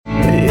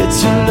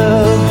It's your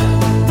love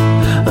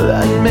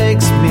that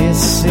makes me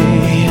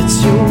see.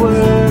 It's your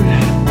word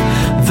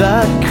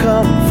that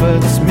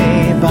comforts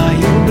me. By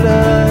your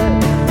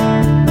blood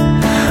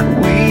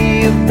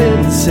we've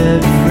been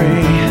set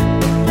free.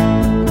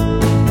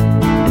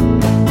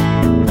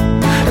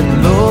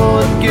 And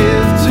Lord,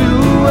 give to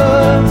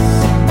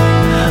us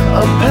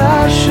a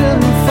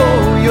passion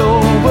for your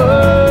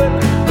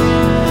word,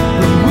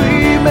 that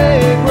we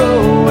may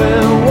grow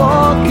and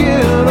walk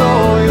in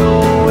all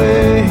your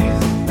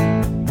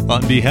ways.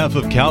 On behalf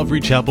of Calvary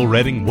Chapel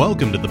Redding,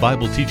 welcome to the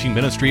Bible teaching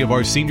ministry of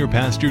our senior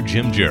pastor,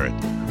 Jim Jarrett.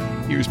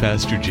 Here's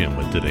Pastor Jim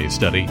with today's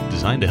study,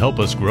 designed to help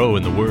us grow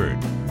in the Word.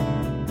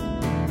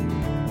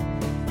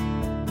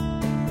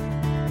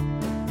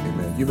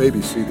 Amen. You may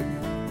be seated.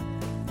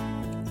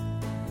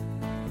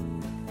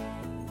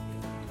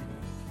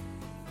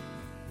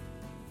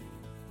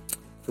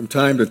 From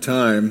time to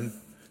time,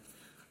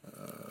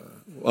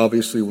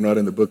 obviously we're not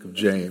in the book of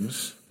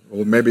James.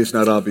 Well, maybe it's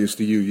not obvious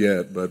to you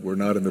yet, but we're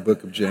not in the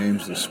book of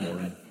James this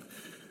morning.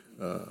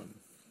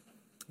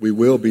 We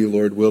will be,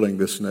 Lord willing,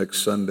 this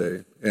next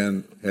Sunday,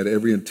 and had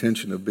every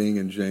intention of being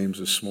in James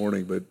this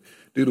morning, but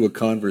due to a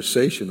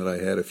conversation that I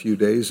had a few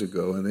days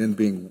ago, and then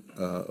being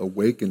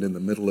awakened in the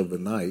middle of the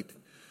night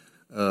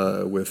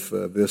with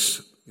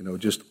this,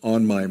 just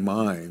on my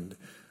mind,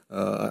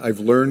 I've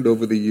learned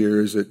over the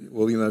years that,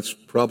 that's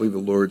probably the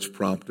Lord's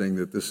prompting,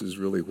 that this is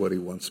really what He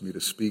wants me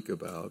to speak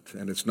about.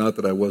 And it's not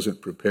that I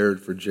wasn't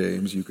prepared for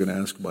James. You can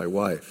ask my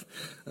wife.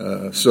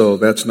 So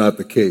that's not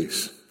the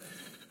case.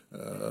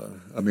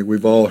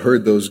 We've all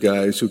heard those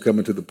guys who come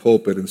into the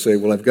pulpit and say,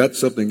 well, I've got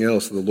something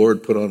else the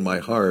Lord put on my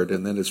heart,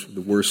 and then it's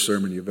the worst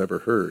sermon you've ever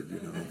heard,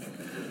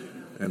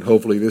 And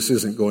hopefully this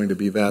isn't going to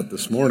be that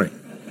this morning.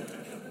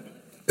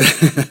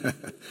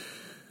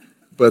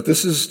 But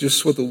this is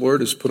just what the Lord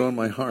has put on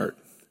my heart.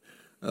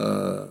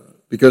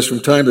 Because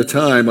from time to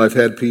time, I've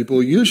had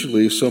people,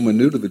 usually someone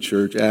new to the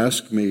church,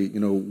 ask me,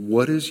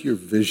 what is your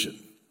vision?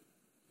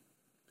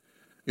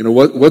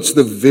 What's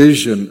the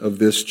vision of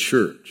this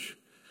church?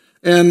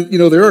 And,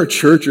 there are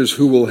churches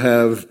who will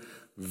have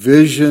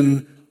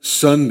Vision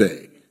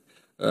Sunday.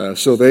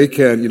 So they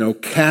can,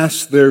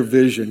 cast their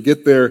vision,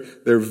 get their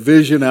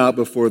vision out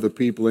before the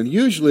people. And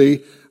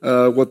usually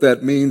what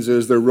that means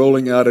is they're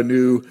rolling out a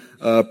new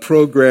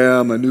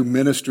program, a new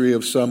ministry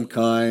of some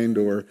kind,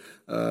 or,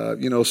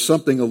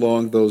 something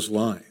along those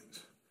lines.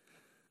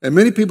 And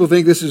many people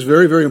think this is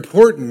very, very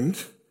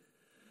important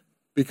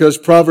because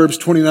Proverbs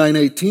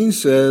 29:18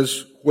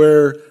 says,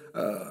 where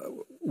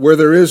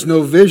there is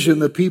no vision,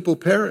 the people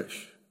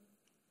perish.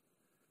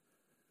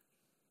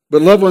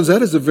 But loved ones,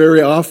 that is a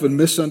very often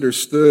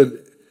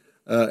misunderstood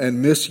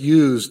and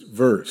misused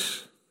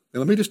verse. Now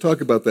let me just talk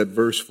about that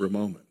verse for a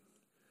moment.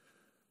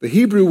 The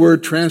Hebrew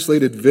word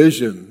translated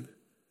vision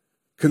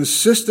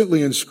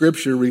consistently in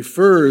Scripture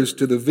refers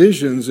to the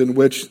visions in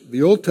which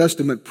the Old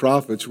Testament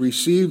prophets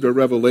received a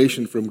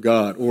revelation from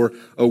God or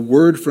a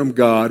word from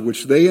God,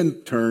 which they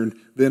in turn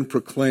then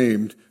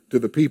proclaimed to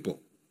the people.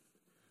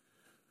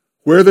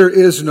 Where there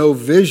is no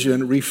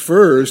vision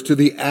refers to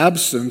the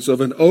absence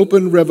of an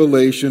open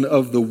revelation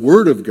of the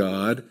Word of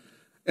God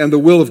and the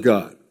will of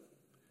God.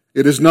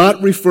 It is not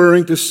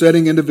referring to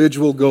setting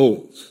individual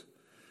goals.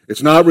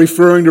 It's not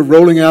referring to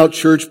rolling out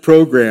church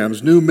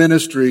programs, new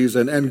ministries,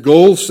 and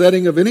goal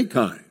setting of any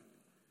kind.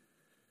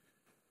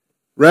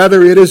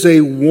 Rather, it is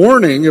a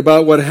warning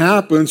about what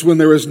happens when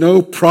there is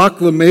no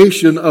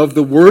proclamation of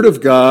the Word of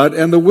God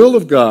and the will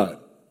of God.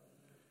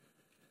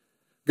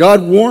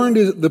 God warned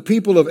the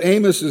people of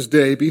Amos's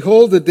day,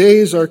 behold, the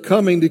days are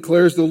coming,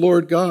 declares the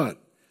Lord God,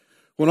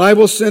 when I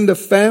will send a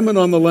famine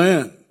on the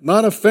land,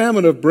 not a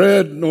famine of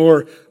bread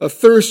nor a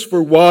thirst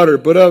for water,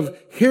 but of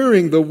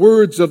hearing the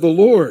words of the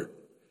Lord.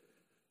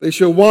 They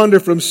shall wander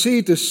from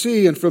sea to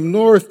sea and from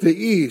north to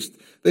east.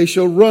 They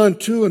shall run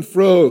to and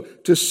fro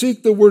to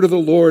seek the word of the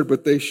Lord,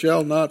 but they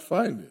shall not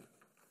find it.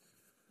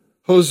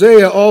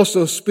 Hosea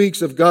also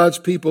speaks of God's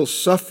people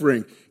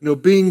suffering,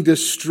 being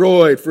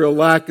destroyed for a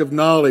lack of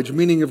knowledge,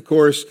 meaning, of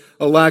course,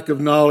 a lack of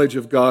knowledge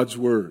of God's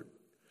word.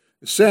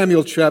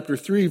 Samuel chapter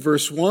 3,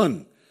 verse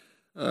 1,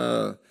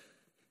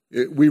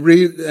 we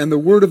read, and the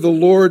word of the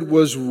Lord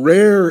was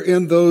rare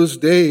in those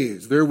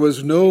days. There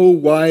was no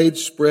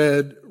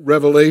widespread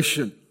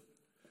revelation.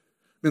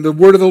 And the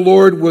word of the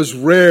Lord was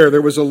rare. There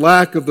was a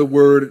lack of the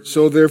word,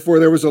 so therefore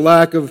there was a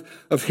lack of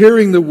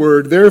hearing the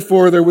word.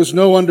 Therefore there was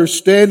no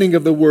understanding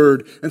of the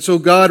word. And so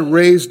God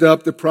raised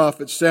up the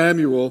prophet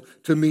Samuel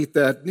to meet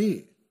that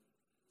need.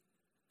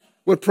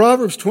 What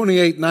Proverbs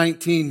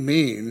 28:19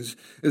 means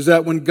is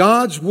that when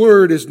God's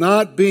word is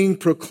not being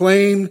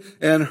proclaimed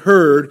and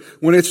heard,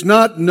 when it's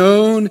not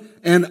known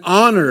and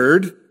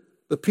honored,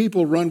 the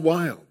people run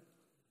wild.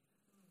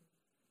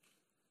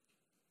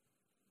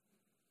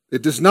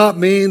 It does not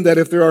mean that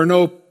if there are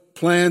no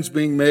plans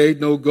being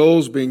made, no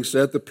goals being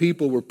set, the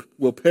people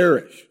will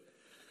perish.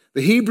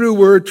 The Hebrew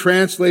word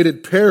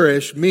translated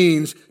perish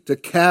means to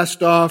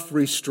cast off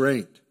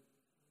restraint.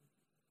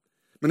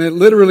 And it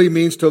literally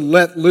means to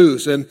let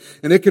loose, and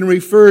it can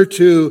refer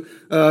to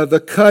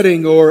the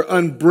cutting or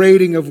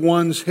unbraiding of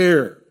one's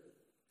hair.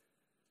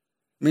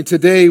 I mean,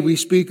 today we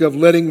speak of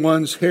letting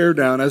one's hair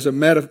down as a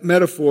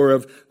metaphor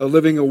of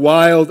living a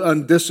wild,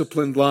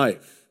 undisciplined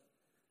life.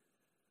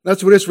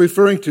 That's what it's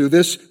referring to.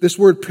 This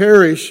word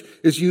perish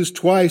is used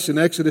twice in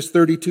Exodus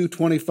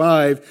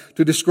 32:25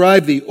 to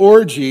describe the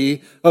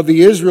orgy of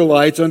the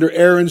Israelites under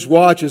Aaron's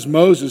watch as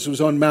Moses was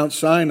on Mount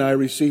Sinai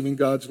receiving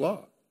God's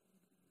law.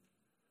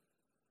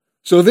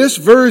 So this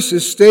verse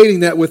is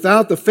stating that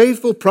without the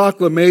faithful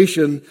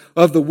proclamation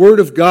of the Word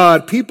of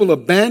God, people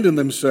abandon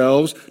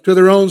themselves to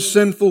their own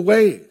sinful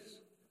ways.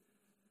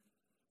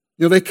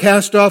 They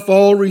cast off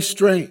all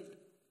restraint.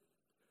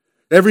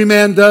 Every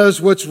man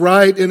does what's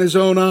right in his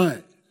own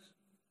eyes.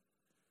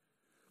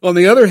 On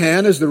the other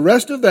hand, as the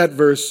rest of that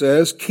verse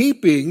says,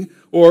 keeping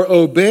or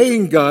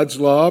obeying God's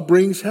law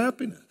brings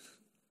happiness.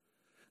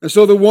 And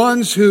so the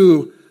ones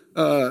who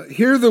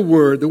hear the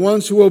Word, the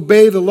ones who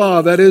obey the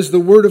law, that is the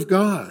Word of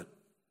God,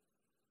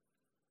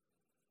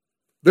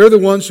 they're the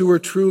ones who are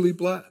truly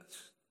blessed.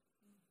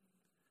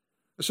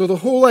 So the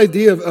whole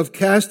idea of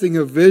casting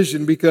a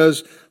vision,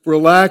 because for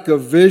lack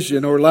of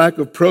vision or lack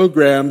of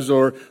programs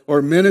or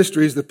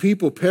ministries, the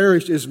people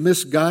perish, is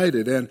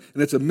misguided, and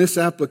it's a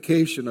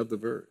misapplication of the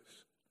verse.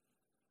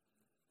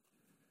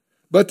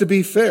 But to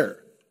be fair,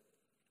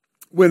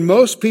 when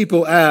most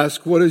people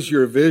ask, what is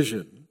your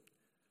vision?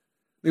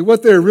 I mean,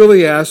 what they're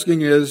really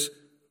asking is,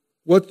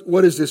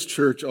 what is this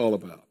church all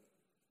about?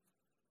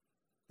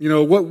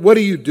 What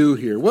do you do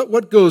here?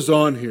 What goes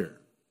on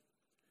here?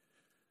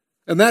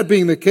 And that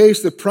being the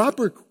case, the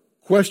proper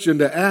question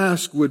to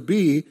ask would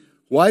be,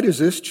 why does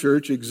this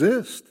church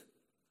exist?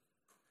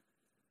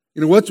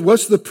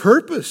 What's the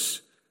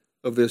purpose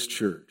of this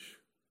church?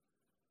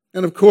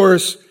 And of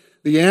course,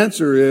 the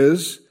answer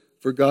is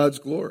for God's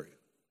glory.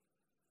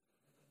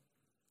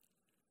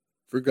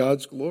 For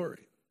God's glory.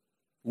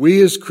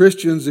 We as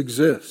Christians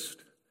exist.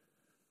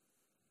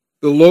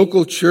 The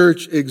local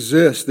church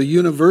exists. The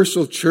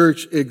universal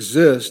church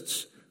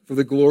exists for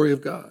the glory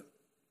of God.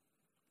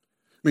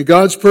 I mean,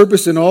 God's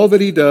purpose in all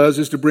that He does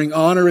is to bring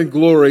honor and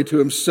glory to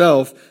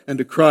Himself and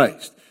to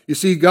Christ. You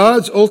see,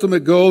 God's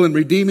ultimate goal in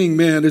redeeming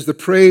men is the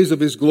praise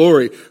of His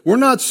glory. We're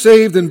not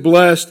saved and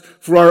blessed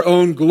for our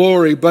own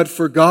glory, but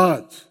for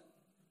God's.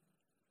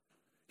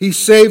 He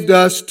saved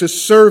us to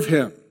serve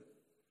Him,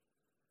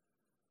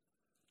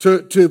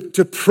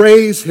 to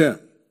praise Him.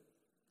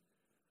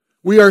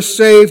 We are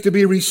saved to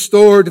be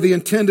restored to the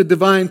intended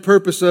divine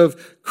purpose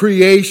of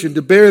creation,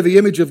 to bear the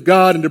image of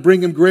God and to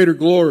bring Him greater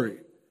glory.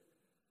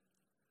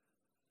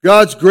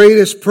 God's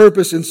greatest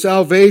purpose in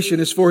salvation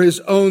is for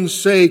His own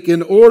sake,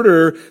 in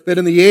order that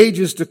in the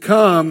ages to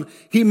come,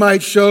 He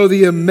might show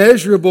the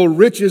immeasurable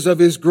riches of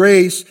His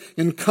grace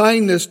and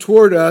kindness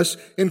toward us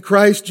in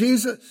Christ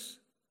Jesus.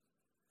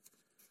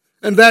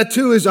 And that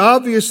too is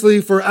obviously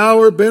for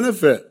our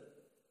benefit.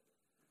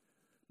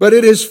 But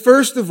it is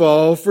first of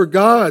all for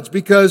God's,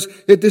 because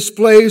it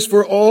displays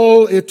for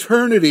all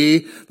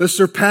eternity the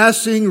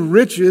surpassing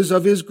riches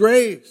of His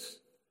grace.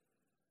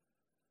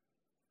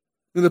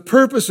 And the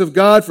purpose of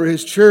God for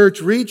His church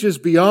reaches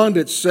beyond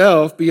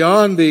itself,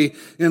 beyond the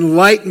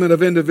enlightenment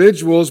of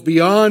individuals,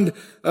 beyond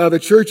the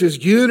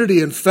church's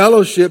unity and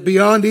fellowship,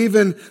 beyond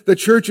even the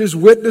church's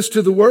witness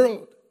to the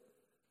world.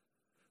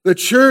 The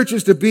church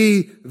is to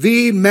be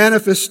the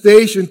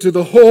manifestation to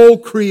the whole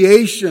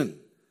creation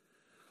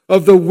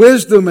of the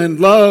wisdom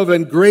and love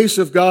and grace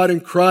of God in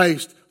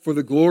Christ for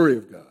the glory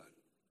of God.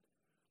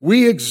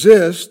 We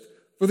exist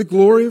for the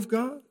glory of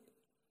God.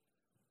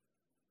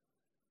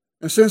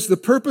 And since the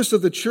purpose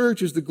of the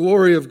church is the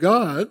glory of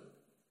God,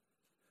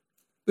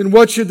 then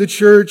what should the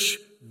church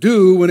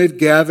do when it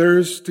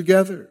gathers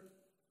together?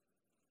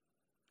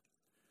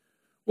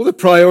 Well, the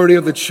priority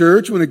of the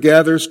church when it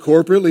gathers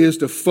corporately is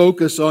to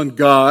focus on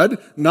God,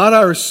 not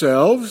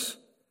ourselves.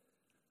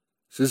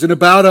 This isn't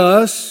about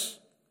us.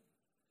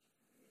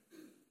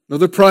 No,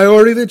 the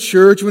priority of the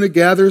church when it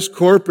gathers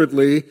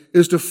corporately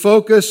is to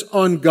focus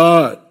on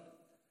God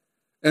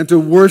and to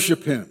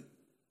worship Him.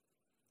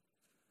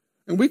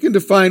 And we can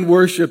define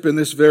worship in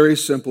this very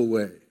simple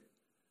way.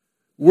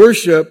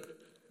 Worship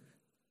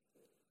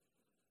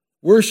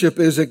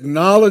is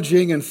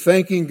acknowledging and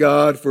thanking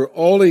God for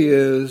all He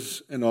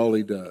is and all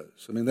He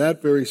does. I mean,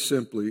 that very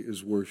simply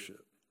is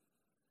worship.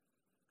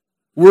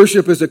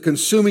 Worship is a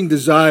consuming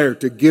desire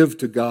to give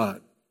to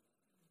God.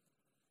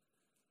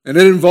 And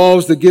it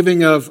involves the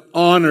giving of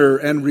honor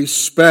and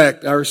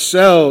respect,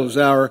 ourselves,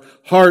 our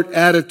heart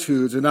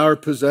attitudes, and our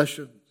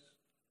possessions.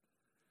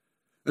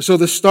 And so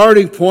the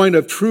starting point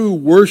of true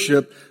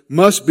worship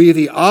must be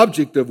the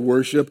object of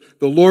worship,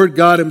 the Lord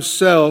God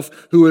Himself,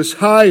 who is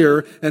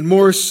higher and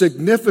more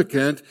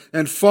significant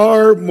and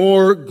far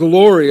more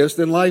glorious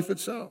than life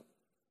itself.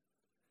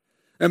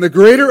 And the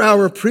greater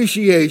our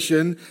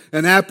appreciation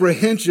and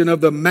apprehension of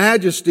the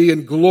majesty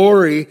and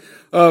glory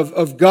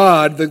of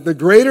God, the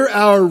greater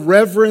our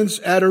reverence,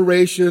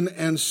 adoration,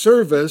 and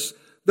service,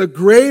 the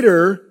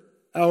greater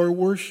our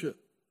worship.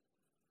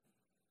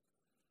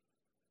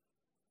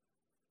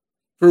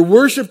 For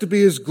worship to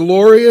be as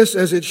glorious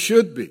as it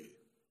should be,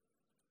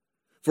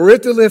 For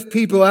it to lift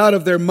people out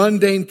of their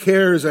mundane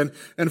cares and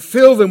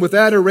fill them with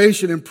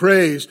adoration and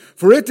praise.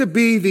 For it to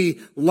be the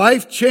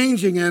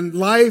life-changing and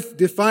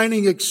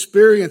life-defining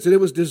experience that it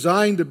was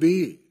designed to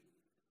be.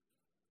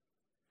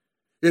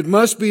 It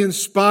must be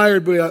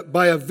inspired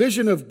by a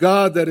vision of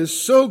God that is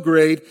so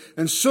great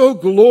and so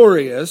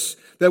glorious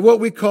that what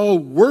we call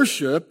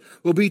worship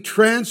will be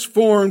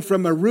transformed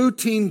from a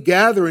routine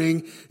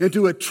gathering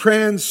into a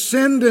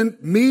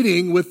transcendent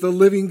meeting with the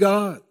living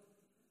God.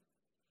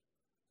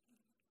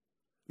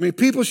 I mean,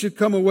 people should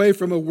come away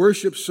from a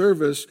worship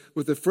service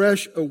with a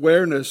fresh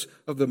awareness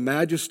of the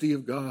majesty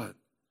of God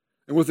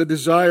and with a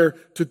desire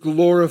to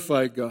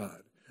glorify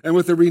God and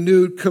with a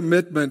renewed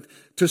commitment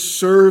to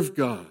serve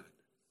God.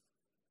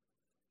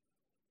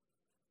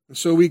 And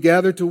so we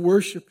gather to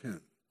worship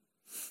Him.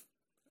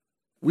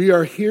 We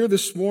are here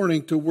this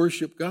morning to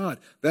worship God.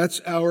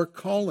 That's our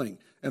calling,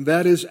 and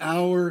that is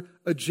our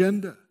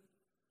agenda.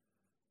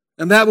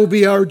 And that will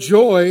be our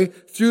joy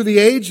through the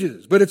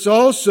ages. But it's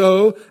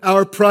also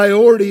our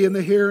priority in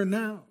the here and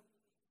now.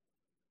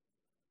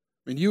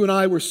 I mean, you and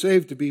I were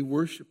saved to be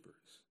worshipers.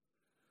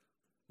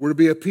 We're to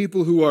be a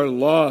people who are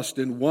lost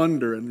in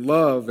wonder and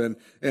love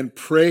and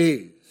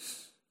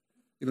praise.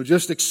 You know,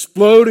 just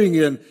exploding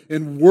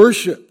in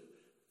worship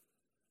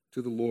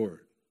to the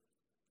Lord.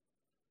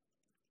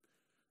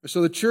 And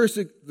so the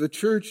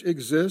church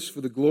exists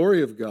for the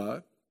glory of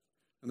God.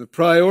 And the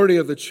priority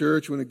of the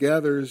church when it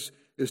gathers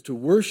is to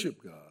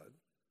worship God.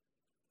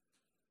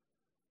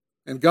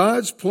 And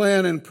God's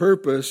plan and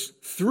purpose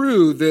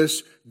through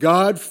this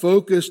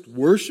God-focused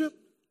worship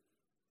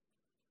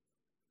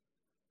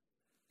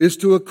is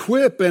to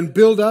equip and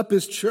build up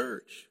His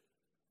church.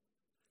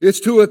 It's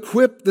to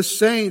equip the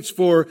saints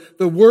for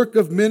the work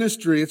of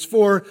ministry. It's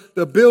for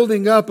the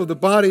building up of the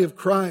body of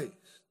Christ.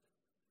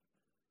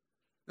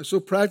 And so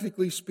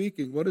practically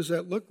speaking, what does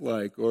that look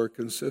like or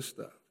consist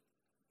of?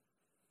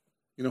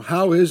 You know,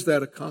 how is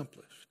that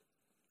accomplished?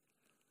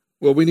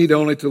 Well, we need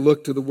only to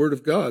look to the Word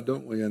of God,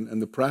 don't we,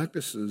 and the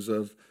practices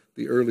of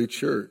the early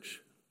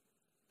church.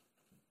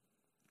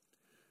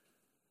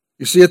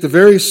 You see, at the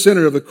very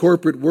center of the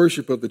corporate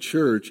worship of the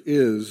church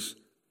is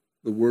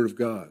the Word of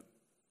God.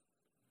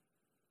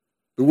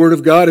 The Word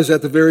of God is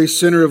at the very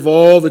center of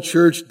all the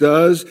church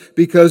does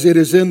because it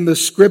is in the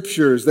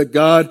Scriptures that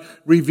God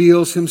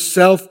reveals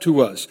Himself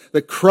to us,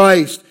 that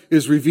Christ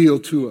is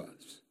revealed to us.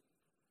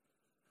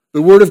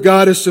 The Word of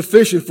God is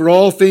sufficient for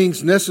all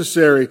things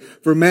necessary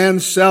for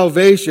man's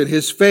salvation,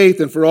 his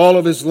faith, and for all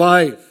of his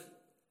life.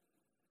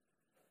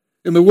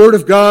 And the Word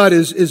of God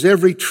is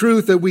every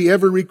truth that we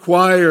ever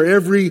require,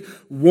 every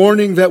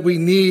warning that we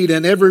need,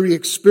 and every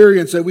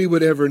experience that we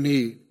would ever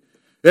need.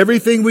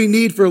 Everything we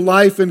need for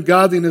life and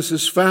godliness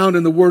is found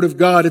in the Word of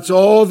God. It's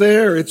all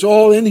there. It's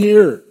all in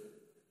here.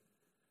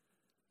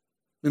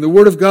 And the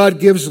Word of God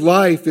gives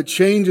life. It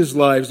changes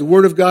lives. The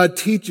Word of God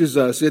teaches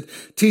us. It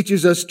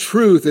teaches us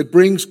truth. It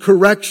brings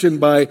correction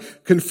by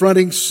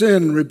confronting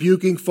sin,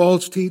 rebuking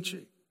false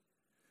teaching.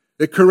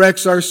 It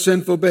corrects our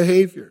sinful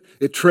behavior.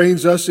 It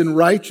trains us in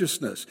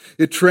righteousness.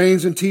 It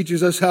trains and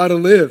teaches us how to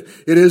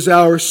live. It is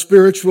our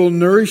spiritual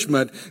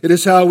nourishment. It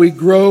is how we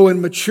grow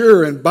and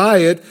mature. And by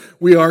it,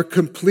 we are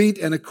complete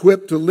and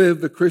equipped to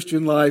live the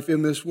Christian life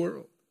in this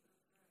world.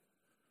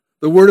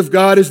 The Word of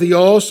God is the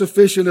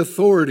all-sufficient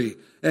authority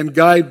and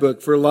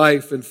guidebook for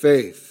life and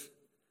faith.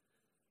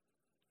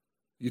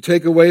 You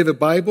take away the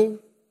Bible,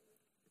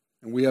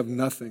 and we have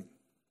nothing.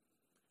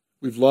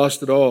 We've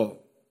lost it all.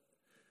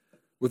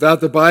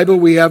 Without the Bible,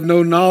 we have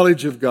no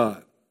knowledge of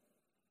God.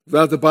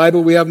 Without the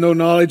Bible, we have no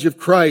knowledge of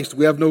Christ.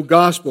 We have no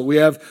gospel. We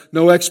have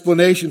no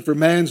explanation for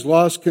man's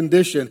lost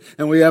condition,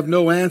 and we have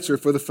no answer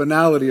for the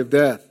finality of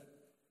death.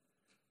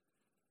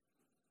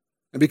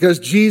 And because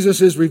Jesus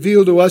is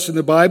revealed to us in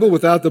the Bible,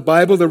 without the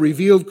Bible, the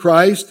revealed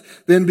Christ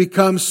then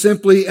becomes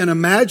simply an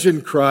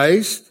imagined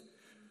Christ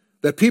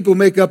that people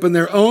make up in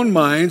their own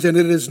minds, and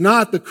it is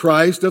not the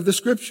Christ of the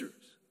Scriptures.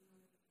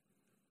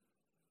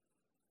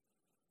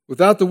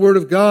 Without the Word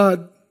of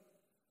God,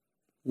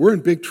 we're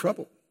in big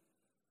trouble.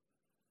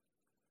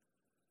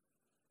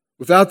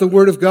 Without the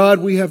Word of God,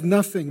 we have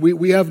nothing.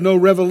 We have no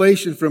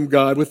revelation from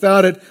God.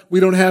 Without it, we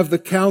don't have the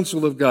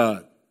counsel of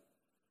God.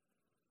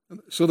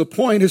 So the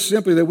point is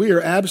simply that we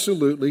are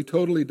absolutely,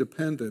 totally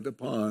dependent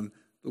upon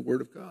the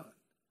Word of God.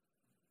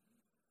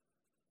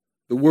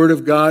 The Word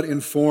of God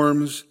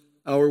informs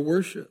our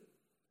worship.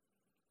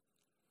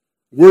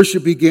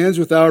 Worship begins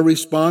with our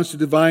response to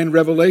divine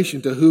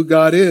revelation, to who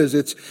God is.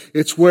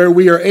 It's where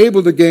we are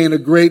able to gain a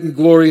great and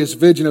glorious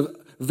vision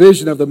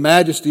of the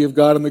majesty of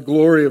God and the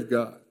glory of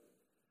God.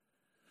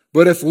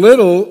 But if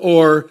little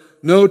or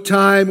no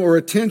time or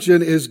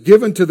attention is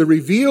given to the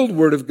revealed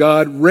Word of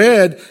God,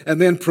 read and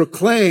then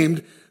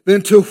proclaimed,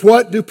 then to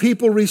what do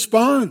people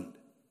respond?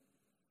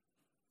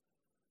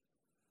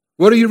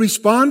 What are you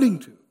responding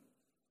to?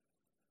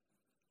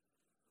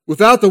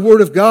 Without the Word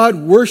of God,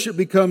 worship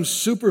becomes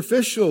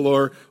superficial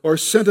or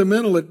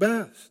sentimental at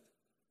best.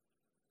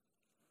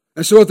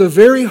 And so at the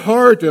very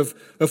heart of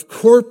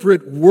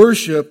corporate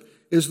worship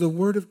is the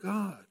Word of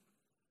God.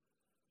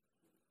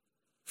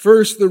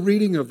 First, the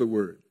reading of the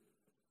Word.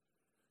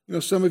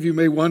 Some of you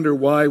may wonder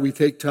why we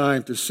take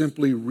time to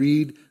simply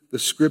read the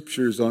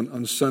Scriptures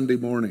on Sunday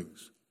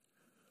mornings.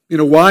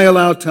 Why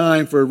allow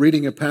time for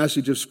reading a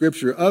passage of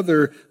Scripture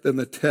other than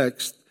the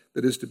text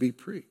that is to be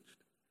preached?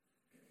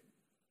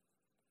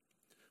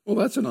 Well,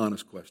 that's an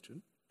honest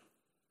question.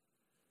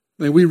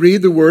 We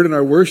read the Word in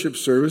our worship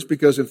service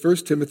because in 1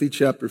 Timothy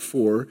chapter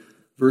 4,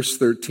 verse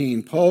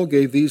 13, Paul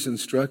gave these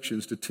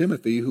instructions to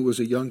Timothy, who was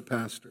a young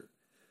pastor.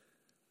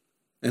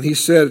 And he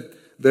said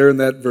there in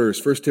that verse,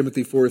 1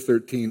 Timothy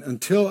 4:13,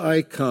 "Until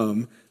I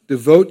come,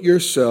 devote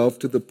yourself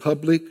to the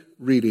public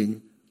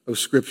reading of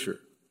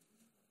Scripture."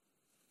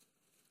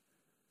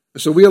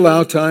 So we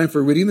allow time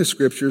for reading the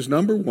Scriptures,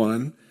 number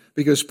one,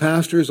 because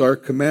pastors are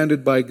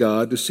commanded by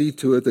God to see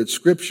to it that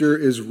Scripture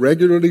is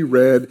regularly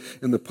read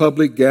in the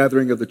public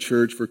gathering of the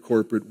church for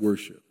corporate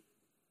worship.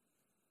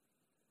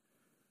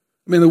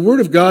 The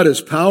Word of God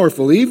is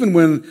powerful even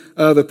when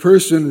the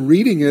person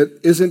reading it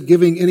isn't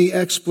giving any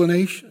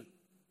explanation.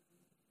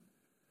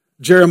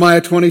 Jeremiah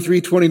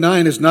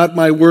 23:29, "Is not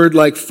my word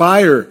like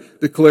fire,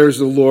 declares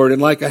the Lord,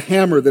 and like a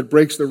hammer that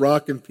breaks the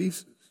rock in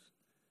pieces?"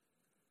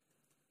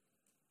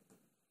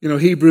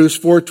 Hebrews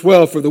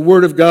 4:12, "For the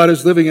word of God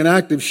is living and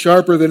active,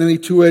 sharper than any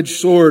two-edged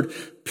sword,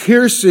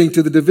 piercing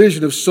to the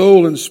division of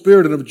soul and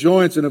spirit and of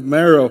joints and of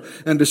marrow,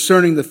 and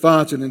discerning the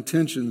thoughts and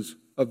intentions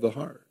of the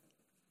heart."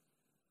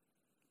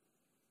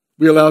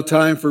 We allow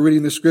time for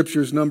reading the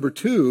Scriptures, number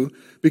two,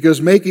 because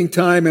making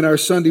time in our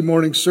Sunday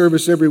morning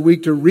service every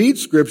week to read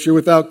Scripture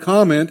without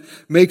comment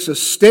makes a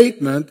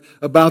statement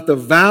about the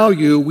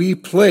value we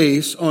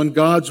place on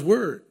God's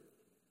Word.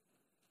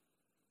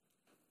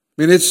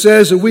 It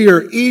says that we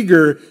are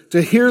eager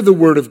to hear the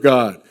Word of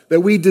God,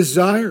 that we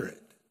desire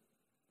it.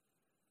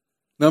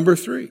 Number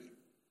three,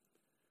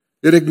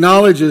 it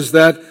acknowledges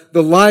that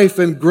the life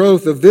and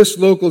growth of this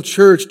local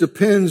church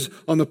depends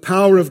on the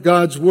power of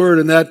God's Word,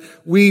 and that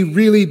we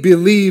really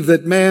believe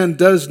that man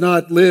does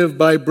not live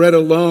by bread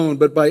alone,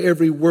 but by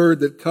every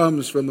word that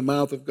comes from the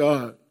mouth of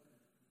God.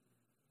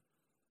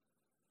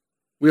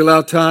 We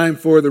allow time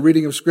for the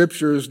reading of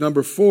Scriptures,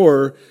 number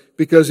four,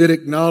 because it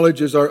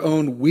acknowledges our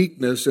own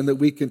weakness and that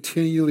we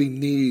continually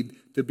need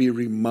to be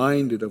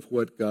reminded of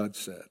what God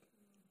said.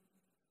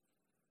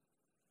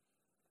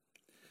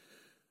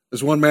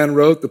 As one man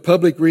wrote, the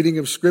public reading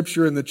of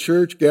Scripture in the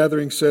church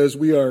gathering says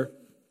we are,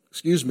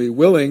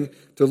 willing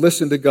to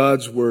listen to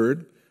God's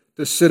Word,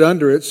 to sit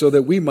under it so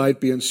that we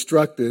might be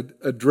instructed,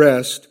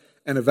 addressed,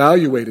 and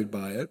evaluated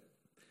by it.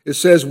 It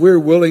says we're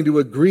willing to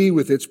agree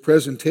with its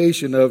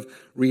presentation of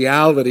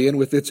reality and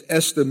with its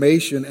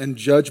estimation and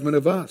judgment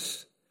of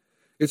us.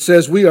 It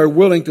says we are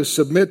willing to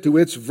submit to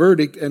its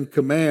verdict and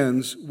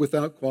commands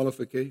without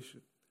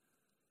qualification.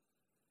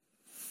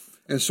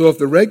 And so if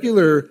the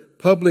regular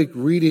public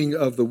reading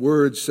of the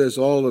Word says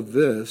all of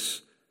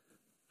this,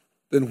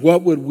 then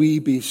what would we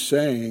be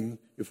saying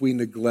if we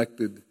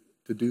neglected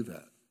to do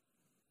that?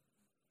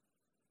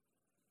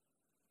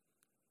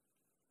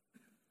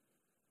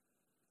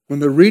 When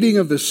the reading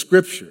of the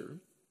Scripture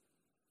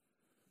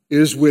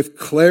is with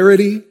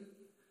clarity,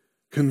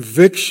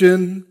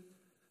 conviction,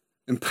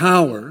 and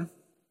power,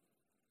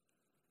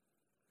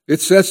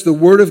 it sets the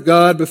Word of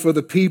God before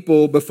the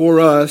people, before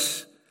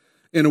us,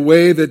 in a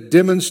way that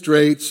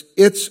demonstrates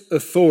its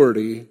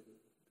authority,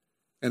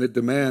 and it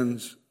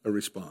demands a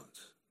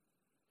response.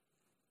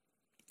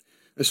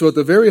 And so at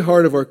the very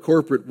heart of our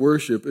corporate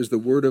worship is the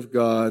Word of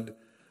God,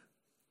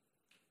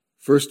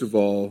 first of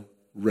all,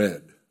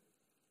 read.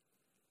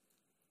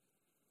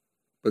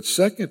 But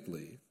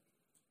secondly,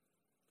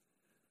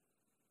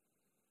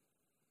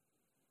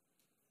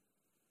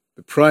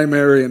 the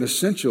primary and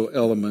essential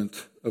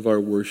element of our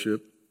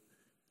worship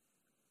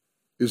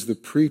is the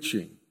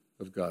preaching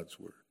of God's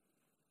Word.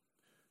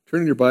 Turn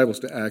in your Bibles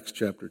to Acts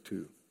chapter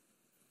 2.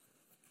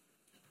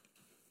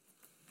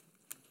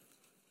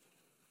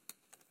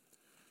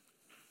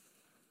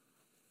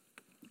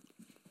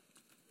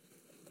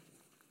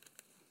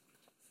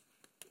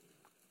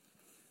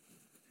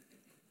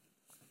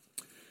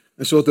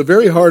 And so at the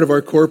very heart of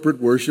our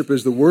corporate worship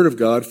is the Word of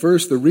God.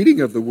 First, the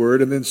reading of the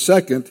Word, and then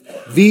second,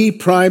 the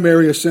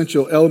primary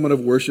essential element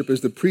of worship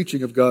is the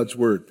preaching of God's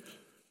Word.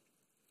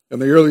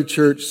 And the early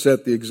church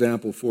set the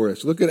example for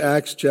us. Look at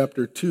Acts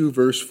chapter 2,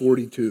 verse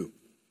 42.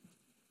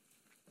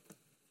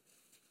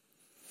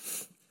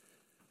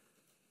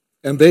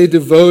 And they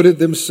devoted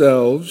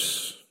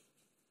themselves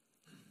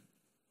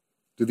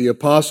to the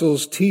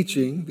apostles'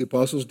 teaching, the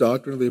apostles'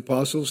 doctrine, the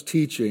apostles'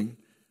 teaching,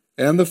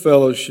 and the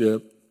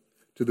fellowship,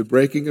 to the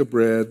breaking of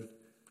bread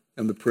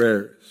and the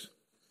prayers.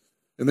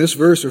 In this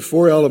verse are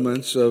four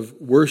elements of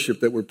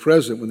worship that were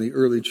present when the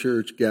early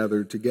church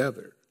gathered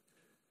together.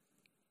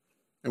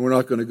 And we're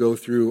not going to go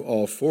through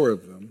all four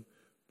of them,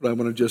 but I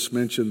want to just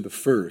mention the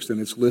first,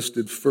 and it's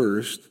listed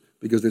first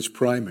because it's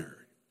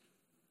primary.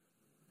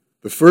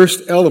 The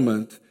first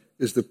element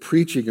is the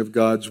preaching of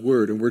God's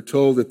Word, and we're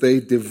told that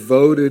they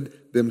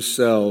devoted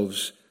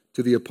themselves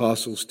to the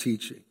apostles'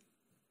 teaching.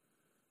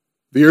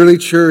 The early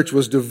church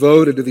was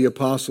devoted to the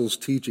apostles'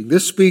 teaching.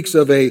 This speaks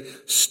of a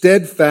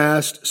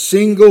steadfast,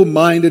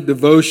 single-minded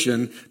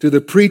devotion to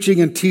the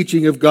preaching and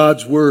teaching of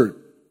God's Word.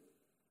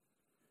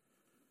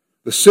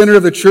 The center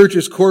of the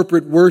church's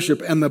corporate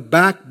worship and the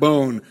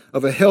backbone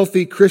of a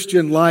healthy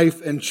Christian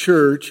life and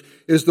church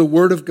is the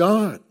Word of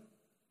God.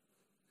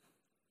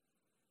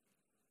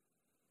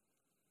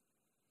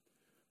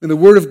 And the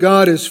Word of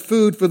God is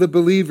food for the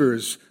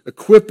believers,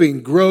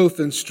 equipping, growth,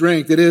 and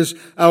strength. It is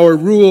our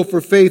rule for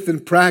faith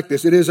and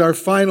practice. It is our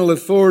final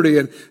authority,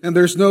 and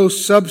there's no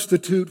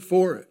substitute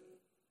for it.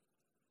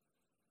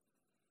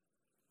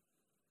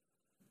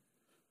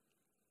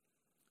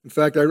 In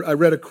fact, I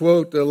read a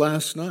quote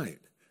last night.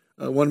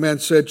 One man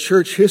said,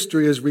 church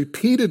history has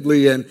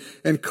repeatedly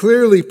and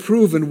clearly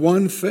proven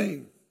one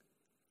thing.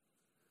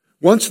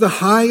 Once the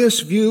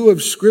highest view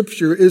of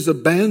Scripture is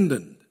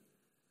abandoned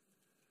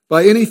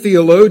by any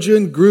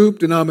theologian, group,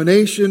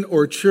 denomination,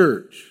 or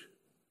church,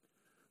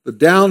 the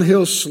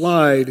downhill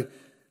slide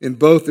in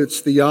both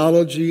its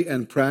theology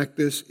and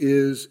practice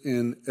is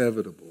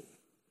inevitable.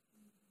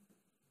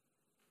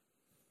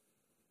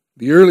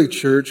 The early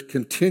church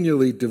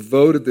continually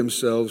devoted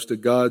themselves to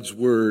God's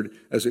Word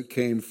as it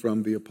came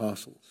from the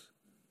apostles.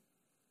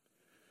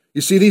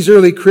 You see, these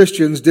early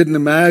Christians didn't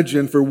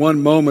imagine for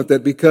one moment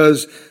that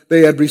because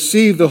they had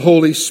received the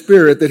Holy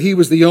Spirit, that He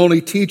was the only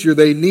teacher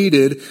they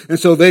needed, and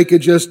so they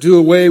could just do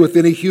away with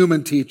any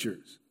human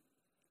teachers.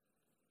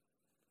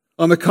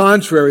 On the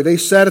contrary, they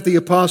sat at the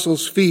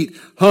apostles' feet,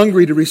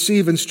 hungry to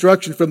receive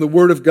instruction from the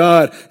Word of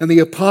God, and the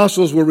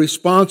apostles were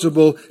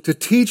responsible to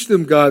teach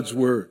them God's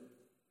Word.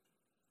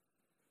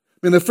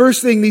 And the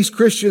first thing these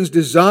Christians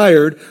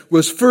desired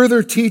was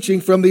further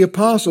teaching from the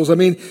apostles.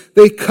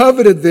 They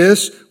coveted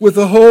this with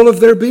the whole of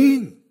their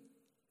being.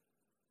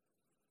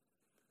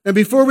 And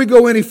before we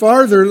go any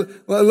farther,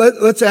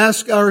 let's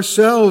ask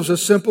ourselves a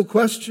simple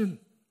question.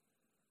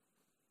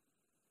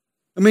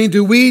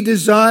 Do we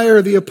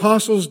desire the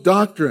apostles'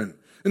 doctrine?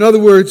 In other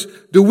words,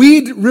 do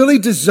we really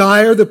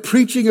desire the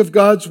preaching of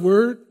God's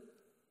Word?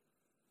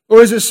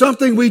 Or is it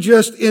something we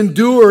just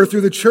endure through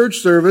the church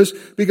service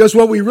because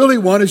what we really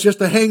want is just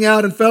to hang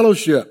out and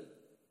fellowship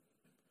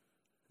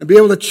and be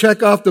able to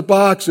check off the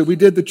box that we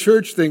did the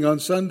church thing on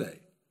Sunday?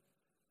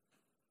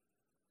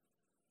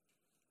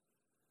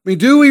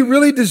 Do we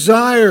really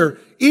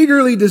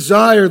eagerly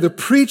desire the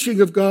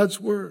preaching of God's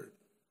Word?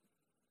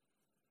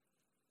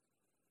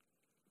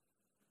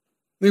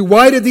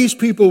 Why did these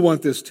people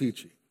want this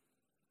teaching?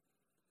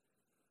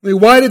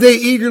 Why did they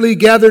eagerly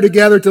gather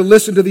together to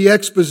listen to the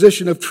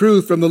exposition of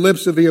truth from the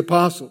lips of the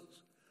apostles?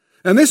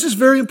 And this is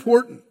very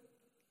important.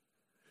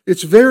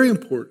 It's very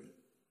important.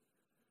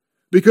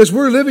 Because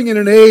we're living in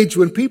an age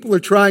when people are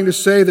trying to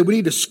say that we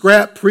need to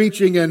scrap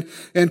preaching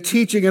and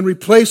teaching and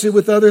replace it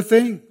with other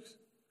things.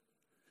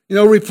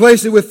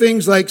 Replace it with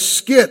things like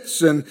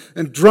skits and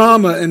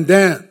drama and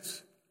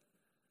dance.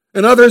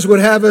 And others would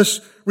have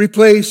us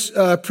replace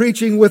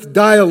preaching with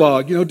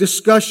dialogue,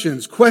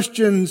 discussions,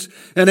 questions,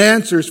 and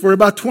answers for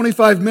about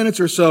 25 minutes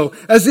or so,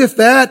 as if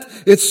that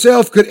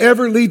itself could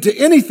ever lead to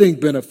anything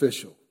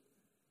beneficial.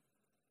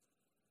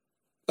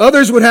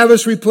 Others would have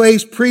us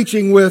replace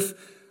preaching with,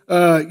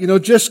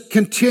 just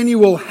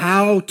continual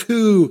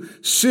how-to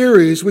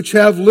series which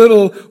have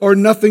little or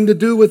nothing to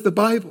do with the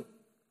Bible.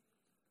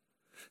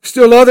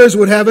 Still others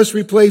would have us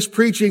replace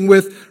preaching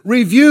with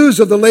reviews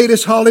of the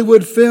latest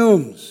Hollywood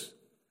films.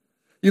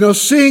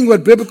 Seeing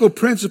what biblical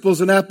principles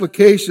and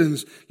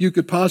applications you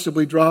could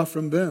possibly draw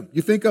from them.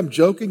 You think I'm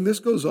joking? This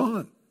goes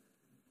on.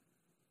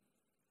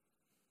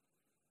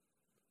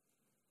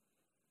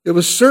 It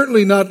was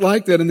certainly not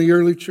like that in the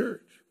early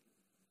church.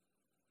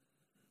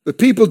 The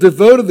people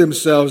devoted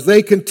themselves.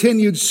 They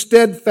continued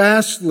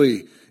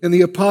steadfastly in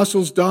the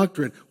apostles'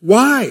 doctrine.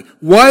 Why?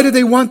 Why did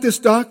they want this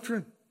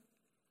doctrine?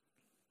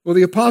 Well,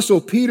 the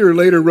apostle Peter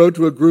later wrote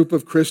to a group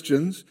of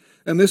Christians,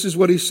 and this is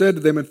what he said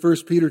to them in 1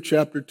 Peter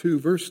chapter 2,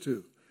 verse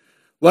 2.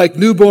 Like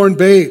newborn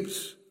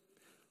babes,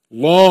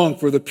 long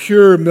for the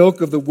pure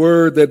milk of the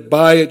Word, that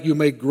by it you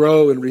may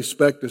grow in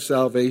respect to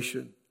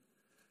salvation.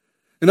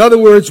 In other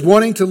words,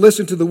 wanting to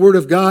listen to the Word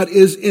of God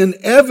is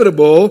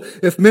inevitable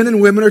if men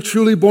and women are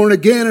truly born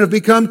again and have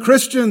become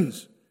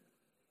Christians.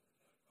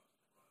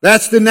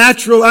 That's the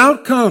natural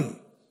outcome.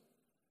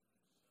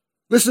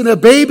 Listen, a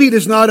baby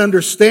does not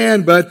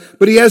understand, but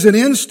he has an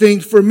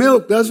instinct for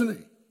milk,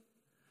 doesn't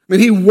he?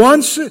 He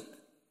wants it.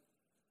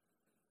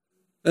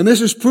 And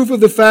this is proof of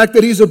the fact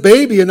that he's a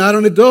baby and not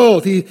an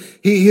adult. He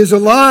is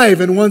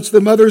alive and wants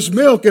the mother's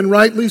milk, and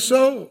rightly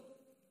so.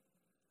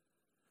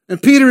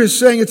 And Peter is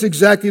saying it's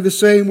exactly the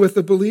same with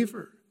the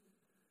believer.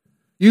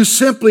 You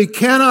simply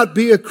cannot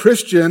be a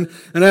Christian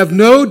and have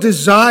no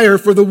desire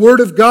for the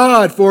Word of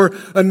God, for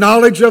a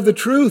knowledge of the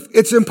truth.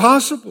 It's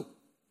impossible.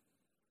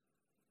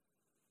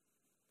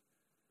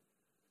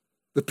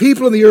 The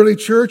people in the early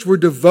church were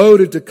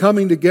devoted to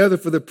coming together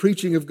for the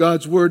preaching of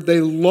God's Word.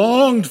 They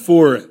longed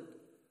for it.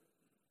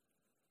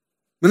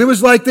 And it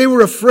was like they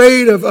were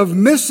afraid of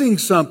missing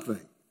something.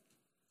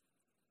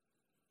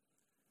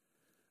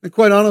 And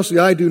quite honestly,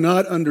 I do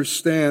not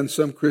understand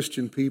some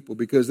Christian people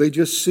because they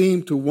just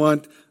seem to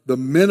want the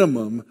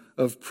minimum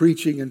of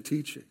preaching and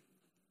teaching.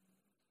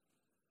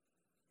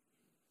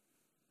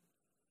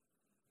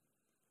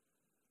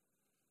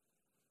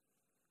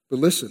 But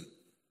listen,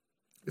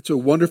 it's a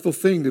wonderful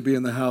thing to be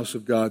in the house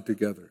of God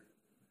together.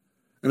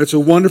 And it's a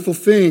wonderful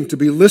thing to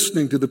be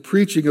listening to the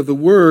preaching of the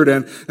Word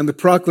and the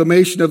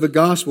proclamation of the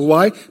gospel.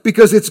 Why?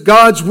 Because it's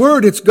God's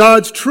Word, it's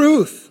God's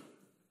truth.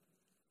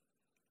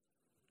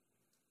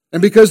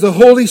 And because the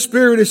Holy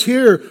Spirit is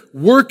here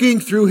working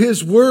through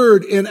His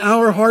Word in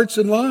our hearts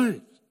and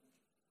lives.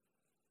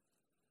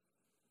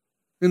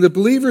 And the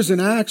believers in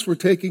Acts were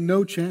taking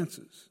no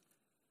chances.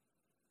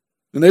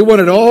 And they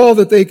wanted all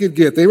that they could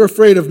get. They were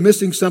afraid of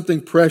missing something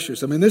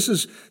precious. I mean, this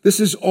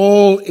is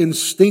all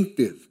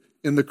instinctive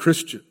in the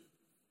Christian.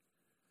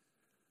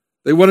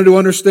 They wanted to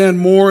understand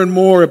more and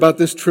more about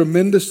this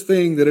tremendous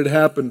thing that had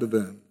happened to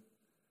them.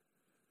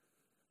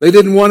 They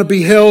didn't want to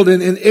be held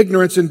in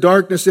ignorance and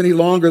darkness any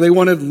longer. They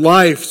wanted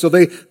life, so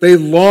they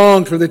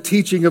longed for the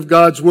teaching of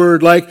God's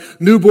Word. Like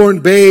newborn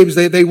babes,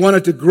 they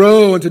wanted to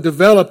grow and to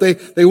develop.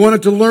 They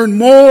wanted to learn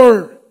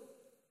more.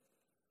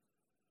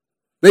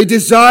 They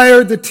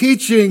desired the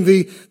teaching,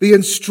 the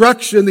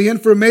instruction, the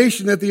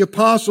information that the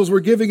apostles were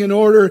giving in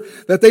order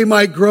that they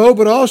might grow,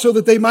 but also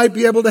that they might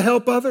be able to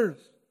help others.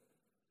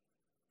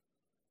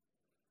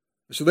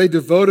 So they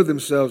devoted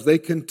themselves. They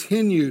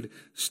continued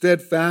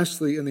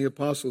steadfastly in the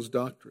apostles'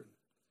 doctrine.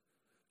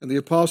 And the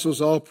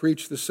apostles all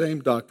preached the same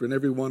doctrine,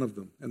 every one of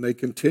them, and they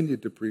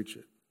continued to preach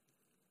it.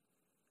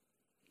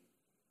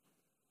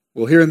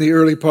 Well, here in the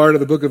early part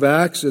of the book of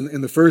Acts, in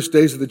the first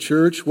days of the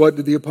church, what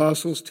did the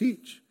apostles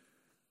teach?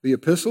 The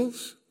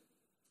epistles?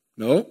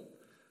 No,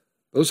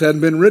 those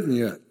hadn't been written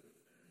yet.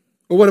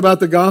 Well, what about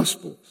the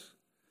Gospels?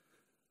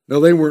 No,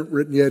 they weren't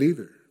written yet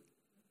either.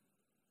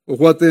 Well,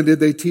 what then did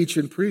they teach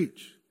and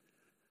preach?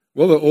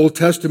 Well, the Old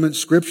Testament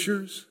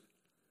scriptures,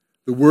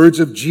 the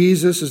words of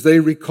Jesus as they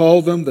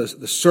recalled them, the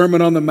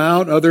Sermon on the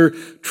Mount, other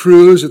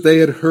truths that they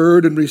had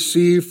heard and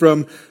received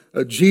from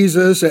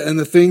Jesus and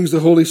the things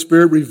the Holy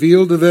Spirit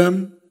revealed to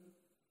them.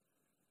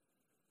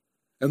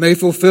 And they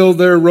fulfilled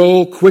their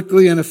role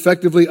quickly and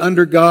effectively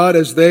under God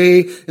as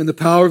they, in the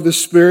power of the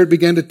Spirit,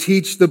 began to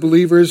teach the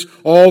believers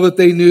all that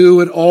they knew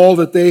and all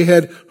that they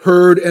had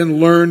heard and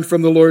learned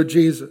from the Lord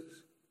Jesus.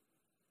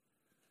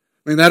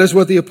 I mean, that is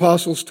what the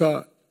apostles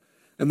taught.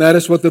 And that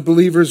is what the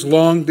believers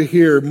longed to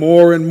hear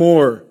more and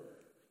more.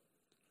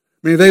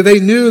 I mean, they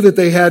knew that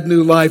they had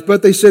new life,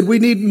 but they said, we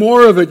need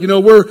more of it. You know,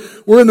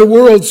 we're in the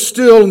world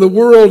still, and the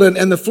world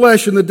and the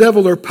flesh and the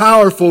devil are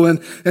powerful,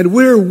 and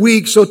we're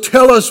weak, so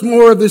tell us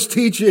more of this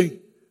teaching.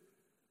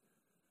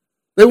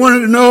 They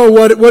wanted to know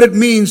what it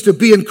means to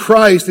be in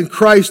Christ, and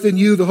Christ in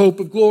you, the hope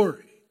of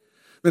glory.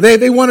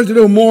 They wanted to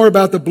know more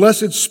about the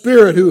blessed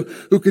Spirit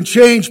who can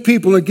change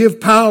people and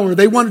give power.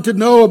 They wanted to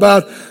know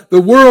about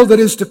the world that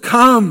is to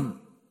come.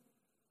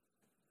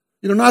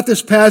 You know, not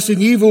this passing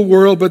evil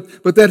world,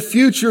 but that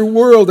future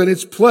world and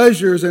its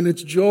pleasures and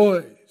its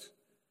joys.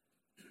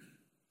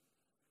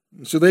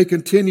 And so they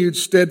continued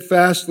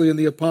steadfastly in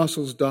the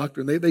apostles'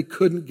 doctrine. They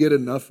couldn't get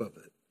enough of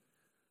it.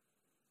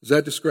 Does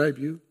that describe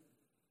you?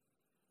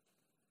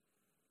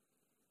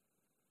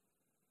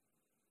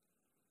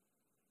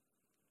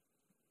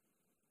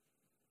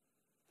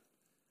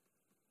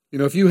 You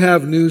know, if you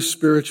have new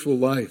spiritual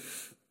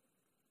life,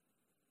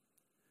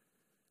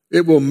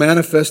 it will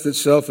manifest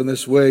itself in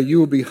this way. You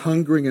will be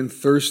hungering and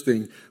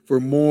thirsting for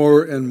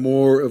more and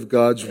more of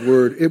God's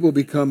Word. It will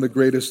become the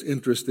greatest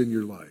interest in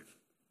your life.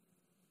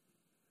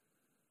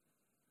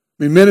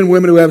 I mean, men and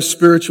women who have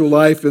spiritual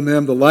life in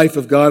them, the life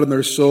of God in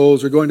their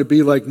souls, are going to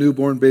be like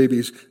newborn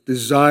babies,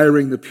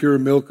 desiring the pure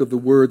milk of the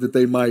Word that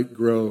they might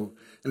grow.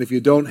 And if you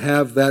don't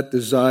have that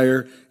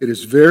desire, it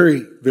is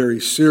very,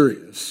 very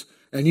serious.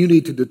 And you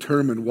need to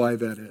determine why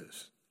that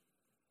is.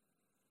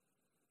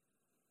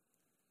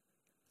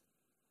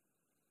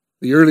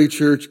 The early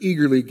church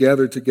eagerly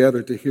gathered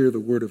together to hear the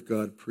Word of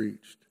God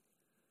preached.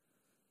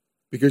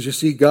 Because you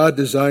see, God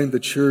designed the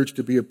church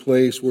to be a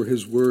place where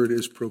His Word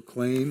is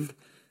proclaimed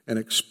and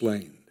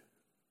explained.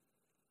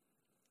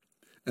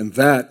 And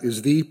that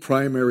is the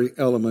primary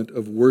element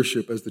of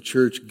worship as the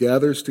church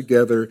gathers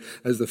together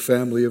as the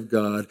family of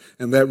God.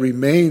 And that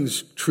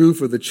remains true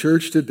for the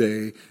church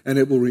today, and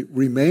it will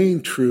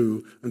remain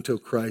true until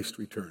Christ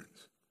returns.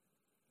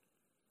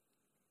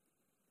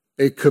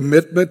 A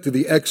commitment to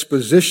the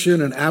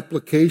exposition and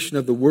application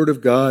of the Word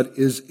of God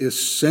is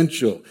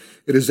essential.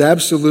 It is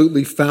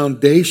absolutely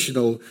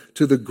foundational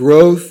to the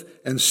growth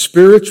and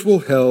spiritual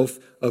health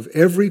of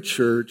every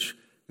church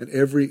and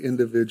every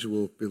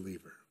individual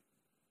believer.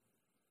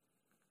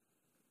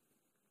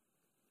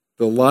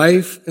 The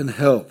life and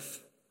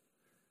health,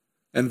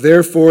 and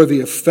therefore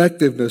the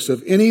effectiveness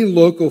of any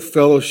local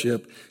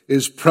fellowship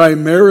is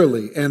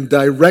primarily and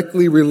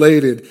directly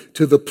related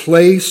to the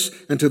place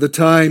and to the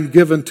time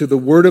given to the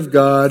Word of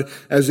God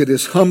as it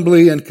is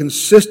humbly and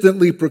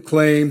consistently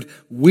proclaimed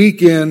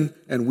week in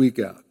and week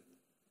out.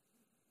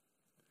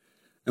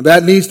 And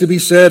that needs to be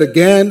said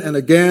again and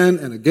again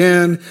and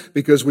again,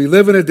 because we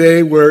live in a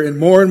day where in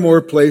more and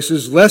more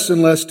places, less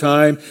and less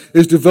time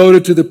is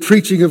devoted to the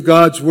preaching of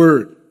God's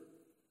Word.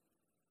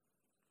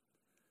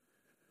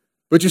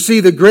 But you see,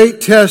 the great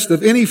test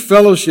of any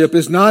fellowship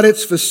is not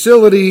its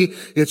facility,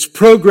 its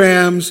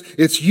programs,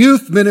 its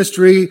youth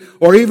ministry,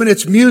 or even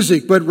its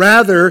music, but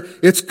rather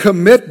its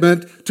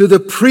commitment to the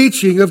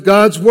preaching of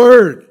God's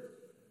Word.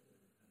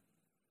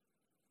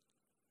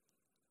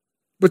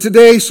 But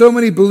today, so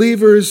many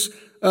believers,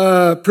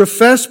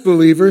 professed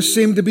believers,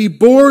 seem to be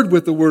bored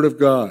with the Word of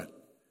God.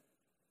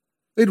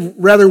 They'd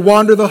rather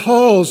wander the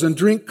halls and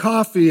drink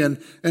coffee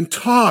and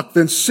talk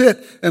than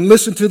sit and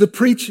listen to the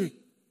preaching.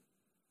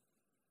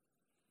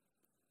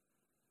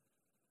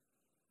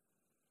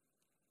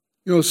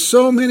 You know,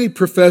 so many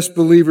professed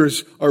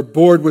believers are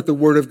bored with the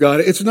Word of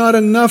God. It's not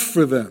enough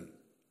for them.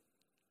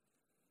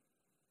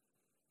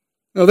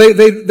 No,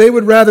 they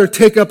would rather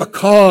take up a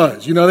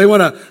cause. You know, they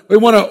want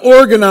to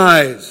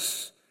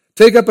organize,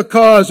 take up a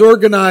cause,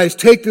 organize,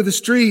 take to the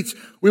streets.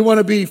 We want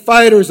to be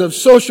fighters of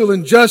social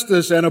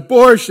injustice and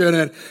abortion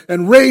and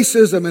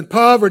racism and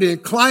poverty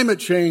and climate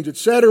change,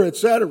 etc.,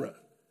 etc.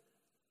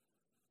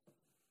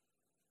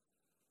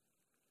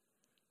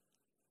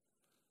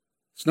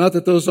 It's not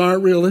that those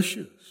aren't real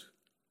issues.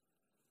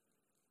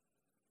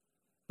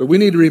 But we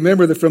need to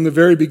remember that from the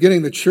very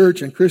beginning, the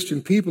church and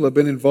Christian people have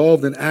been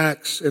involved in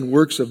acts and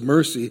works of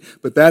mercy,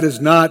 but that is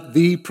not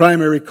the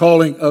primary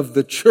calling of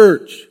the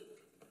church.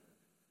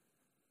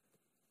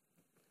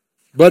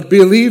 But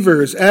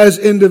believers, as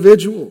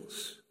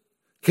individuals,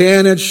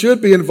 can and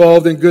should be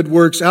involved in good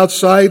works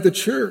outside the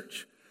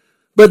church,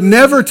 but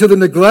never to the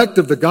neglect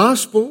of the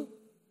gospel,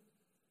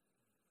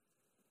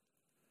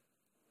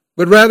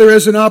 but rather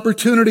as an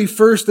opportunity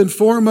first and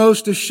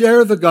foremost to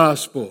share the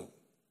gospel.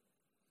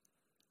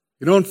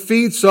 You don't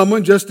feed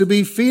someone just to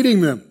be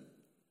feeding them.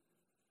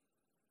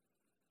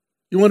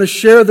 You want to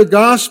share the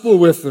gospel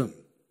with them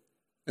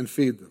and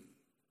feed them.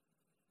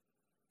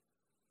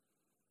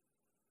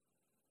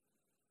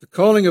 The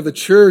calling of the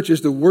church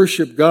is to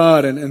worship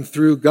God and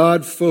through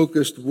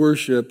God-focused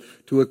worship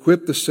to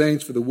equip the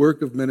saints for the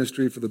work of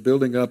ministry, for the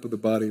building up of the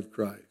body of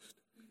Christ.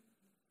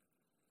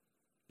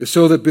 It's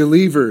so that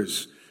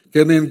believers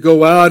can then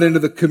go out into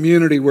the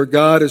community where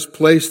God has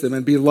placed them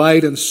and be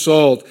light and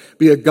salt,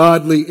 be a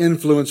godly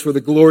influence for the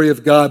glory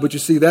of God. But you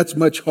see, that's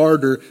much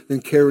harder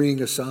than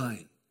carrying a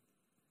sign.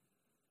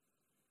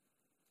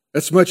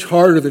 That's much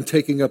harder than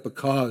taking up a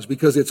cause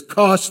because it's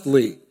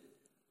costly.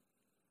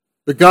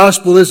 The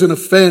gospel is an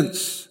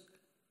offense.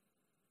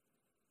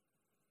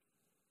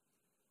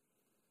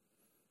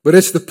 But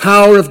it's the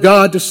power of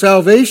God to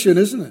salvation,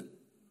 isn't it?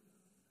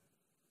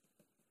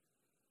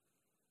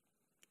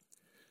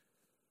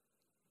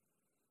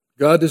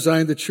 God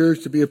designed the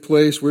church to be a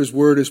place where His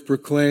Word is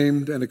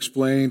proclaimed and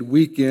explained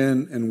week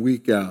in and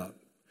week out.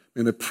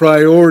 And the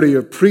priority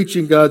of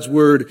preaching God's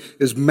Word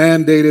is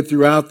mandated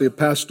throughout the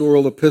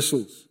pastoral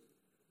epistles.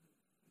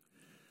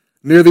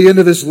 Near the end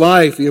of his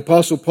life, the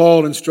Apostle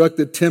Paul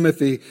instructed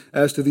Timothy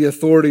as to the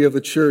authority of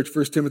the church.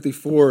 1 Timothy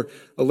 4,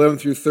 11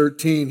 through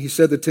 13. He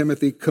said to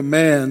Timothy,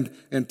 "Command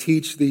and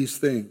teach these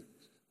things.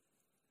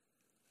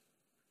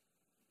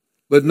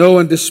 Let no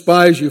one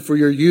despise you for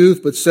your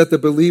youth, but set the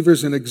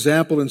believers an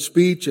example in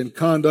speech and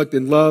conduct,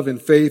 in love, in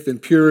faith, in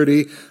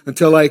purity.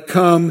 Until I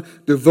come,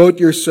 devote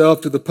yourself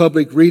to the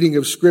public reading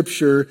of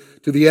Scripture,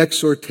 to the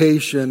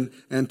exhortation,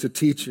 and to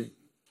teaching."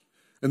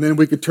 And then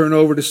we could turn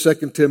over to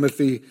 2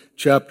 Timothy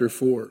chapter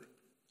 4,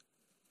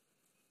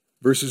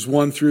 verses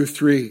 1 through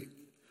 3,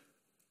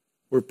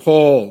 where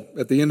Paul,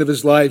 at the end of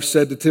his life,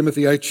 said to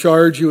Timothy, "I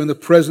charge you in the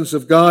presence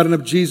of God and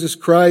of Jesus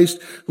Christ,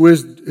 who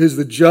is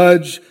the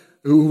judge,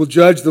 who will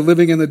judge the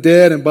living and the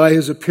dead, and by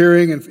His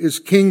appearing and His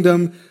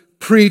kingdom,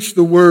 preach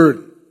the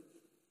word.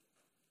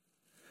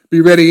 Be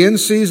ready in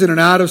season and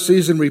out of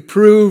season,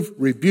 reprove,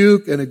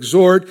 rebuke, and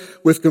exhort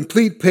with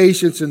complete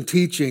patience and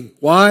teaching."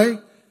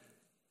 Why?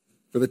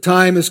 "For the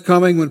time is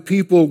coming when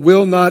people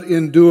will not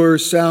endure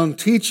sound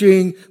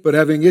teaching, but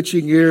having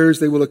itching ears,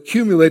 they will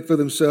accumulate for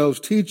themselves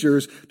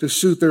teachers to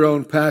suit their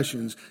own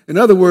passions." In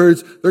other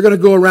words, they're going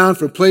to go around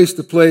from place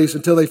to place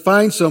until they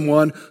find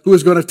someone who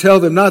is going to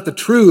tell them not the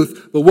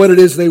truth, but what it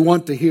is they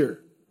want to hear.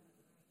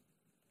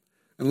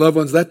 And loved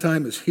ones, that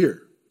time is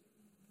here.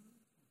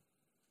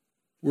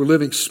 We're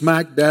living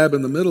smack dab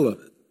in the middle of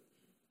it.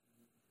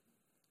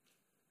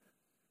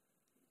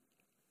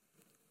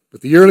 But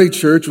the early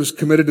church was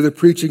committed to the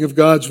preaching of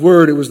God's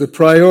Word. It was the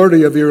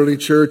priority of the early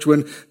church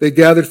when they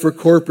gathered for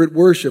corporate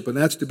worship, and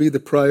that's to be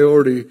the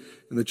priority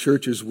in the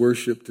church's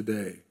worship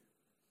today.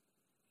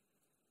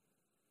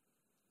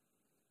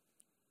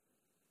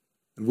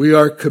 And we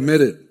are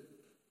committed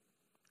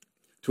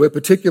to a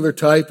particular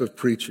type of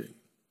preaching,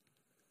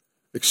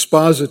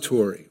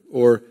 expository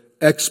or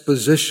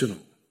expositional,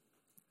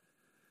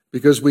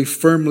 because we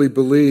firmly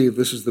believe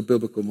this is the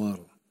biblical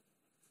model.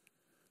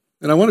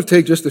 And I want to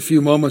take just a few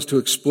moments to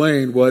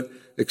explain what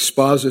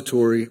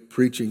expository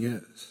preaching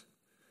is.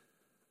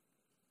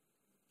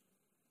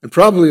 And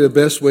probably the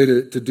best way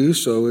to do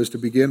so is to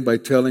begin by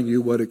telling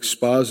you what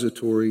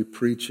expository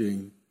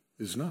preaching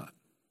is not.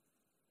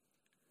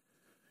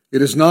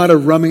 It is not a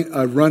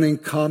running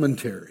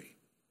commentary,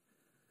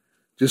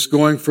 just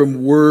going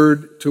from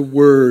word to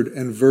word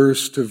and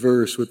verse to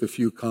verse with a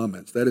few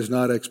comments. That is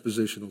not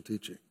expositional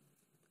teaching.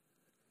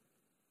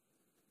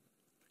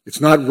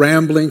 It's not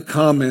rambling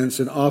comments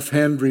and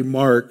offhand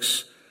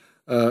remarks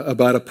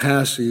about a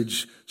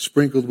passage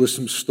sprinkled with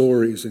some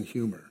stories and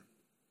humor.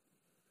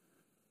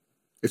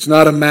 It's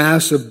not a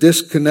mass of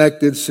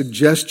disconnected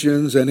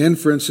suggestions and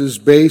inferences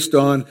based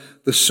on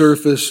the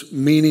surface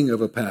meaning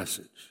of a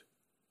passage.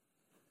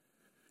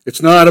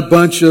 It's not a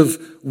bunch of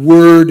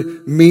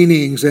word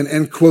meanings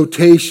and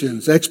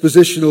quotations.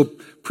 Expositional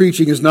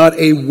preaching is not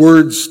a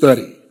word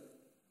study.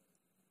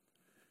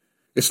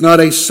 It's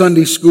not a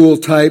Sunday school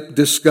type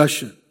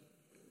discussion.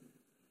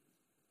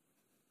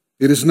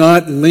 It is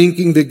not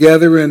linking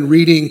together and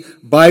reading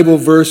Bible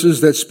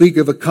verses that speak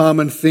of a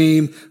common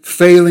theme,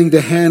 failing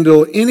to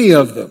handle any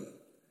of them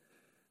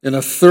in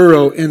a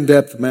thorough,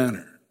 in-depth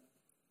manner.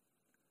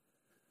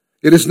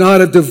 It is not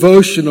a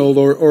devotional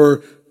or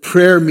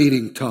prayer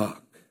meeting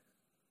talk.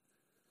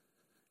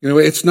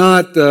 It's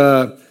not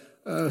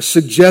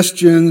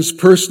suggestions,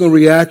 personal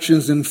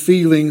reactions, and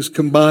feelings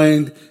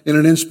combined in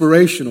an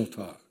inspirational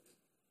talk.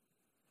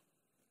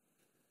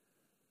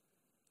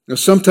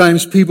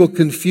 Sometimes people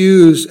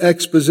confuse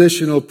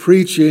expositional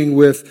preaching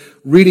with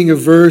reading a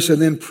verse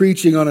and then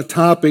preaching on a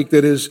topic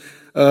that is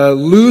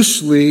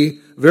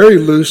very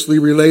loosely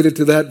related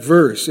to that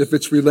verse, if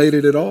it's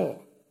related at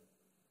all.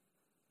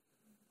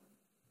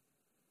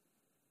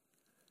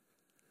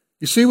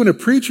 You see, when a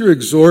preacher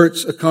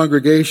exhorts a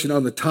congregation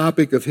on the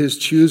topic of his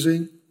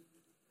choosing,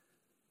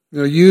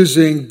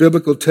 using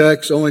biblical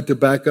text only to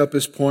back up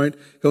his point,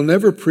 he will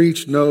never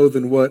preach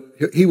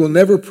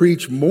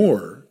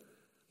more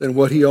than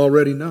what he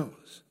already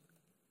knows.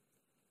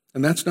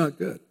 And that's not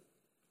good.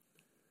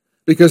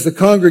 Because the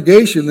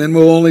congregation then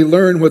will only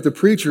learn what the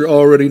preacher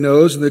already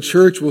knows, and the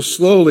church will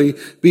slowly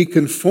be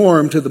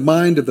conformed to the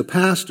mind of the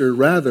pastor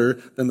rather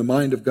than the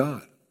mind of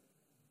God.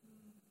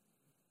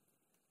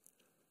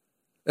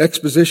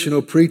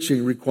 Expositional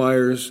preaching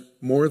requires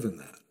more than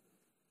that.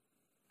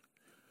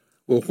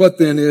 Well, what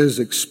then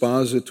is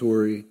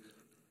expository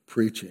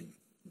preaching?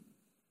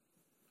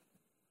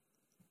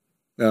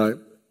 Now,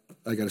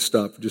 I got to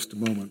stop for just a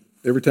moment.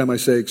 Every time I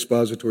say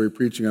expository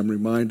preaching, I'm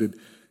reminded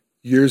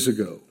years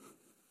ago,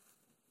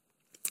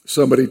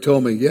 somebody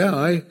told me,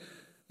 I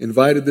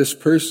invited this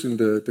person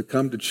to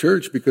come to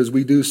church because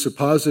we do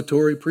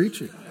suppository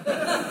preaching.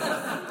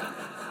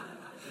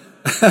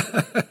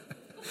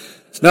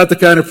 It's not the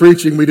kind of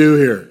preaching we do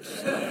here.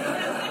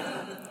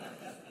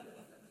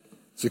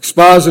 It's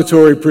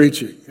expository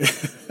preaching.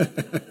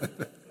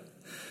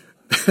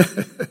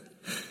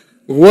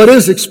 What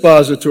is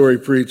expository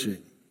preaching?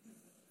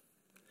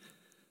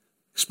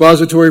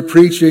 Expository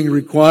preaching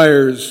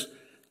requires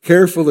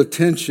careful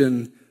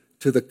attention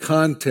to the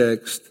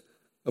context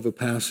of a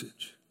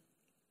passage.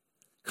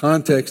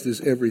 Context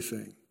is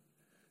everything.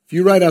 If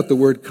you write out the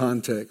word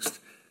context,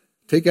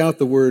 if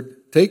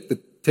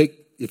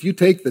you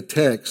take the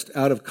text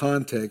out of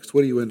context,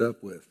 what do you end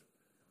up with?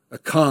 A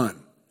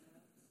con.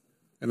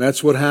 And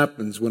that's what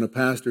happens when a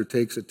pastor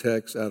takes a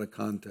text out of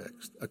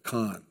context, a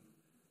con.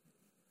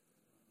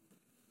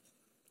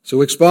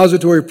 So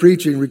expository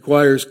preaching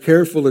requires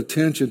careful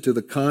attention to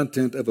the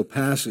content of a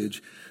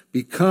passage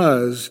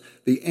because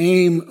the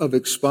aim of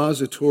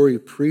expository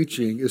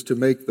preaching is to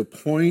make the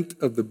point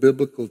of the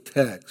biblical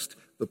text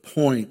the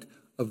point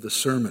of the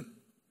sermon.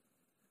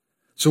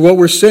 So what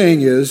we're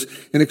saying is,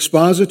 in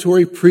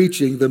expository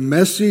preaching, the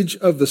message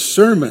of the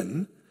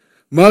sermon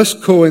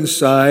must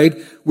coincide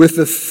with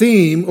the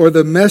theme or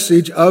the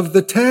message of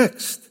the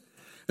text.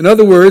 In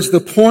other words,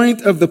 the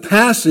point of the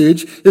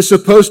passage is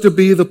supposed to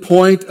be the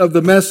point of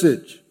the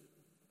message.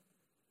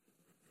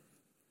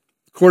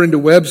 According to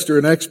Webster,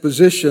 an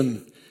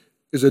exposition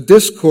is a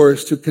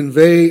discourse to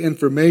convey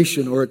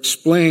information or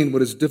explain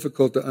what is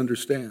difficult to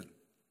understand.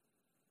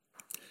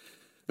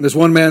 And as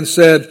one man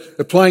said,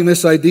 applying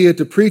this idea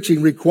to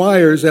preaching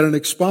requires that an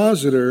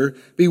expositor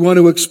be one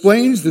who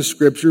explains the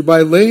Scripture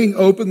by laying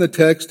open the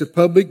text to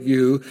public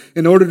view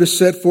in order to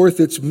set forth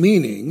its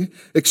meaning,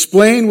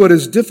 explain what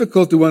is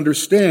difficult to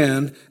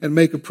understand, and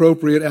make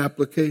appropriate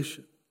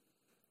application.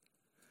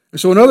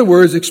 And so in other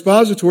words,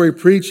 expository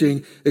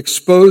preaching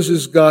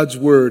exposes God's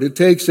Word. It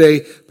takes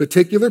a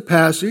particular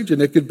passage,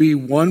 and it could be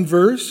one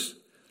verse,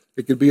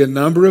 it could be a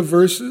number of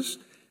verses,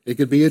 it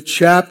could be a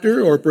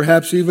chapter or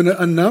perhaps even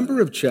a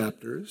number of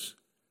chapters.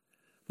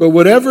 But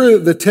whatever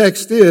the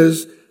text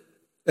is,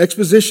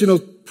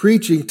 expositional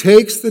preaching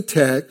takes the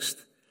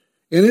text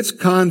in its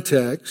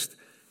context,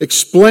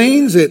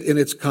 explains it in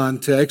its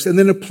context, and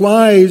then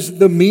applies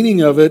the meaning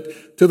of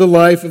it to the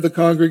life of the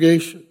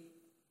congregation.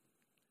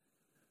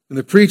 And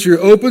the preacher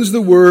opens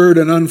the Word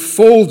and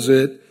unfolds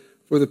it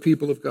for the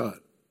people of God.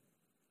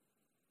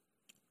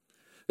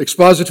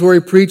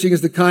 Expository preaching is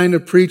the kind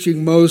of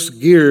preaching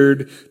most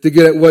geared to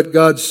get at what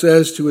God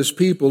says to His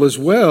people as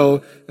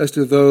well as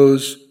to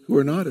those who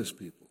are not His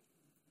people.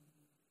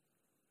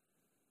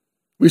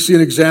 We see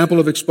an example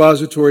of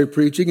expository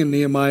preaching in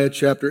Nehemiah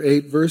chapter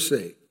 8, verse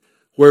 8,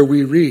 where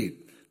we read,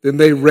 "Then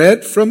they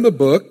read from the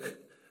book,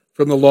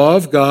 from the law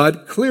of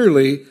God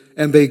clearly,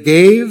 and they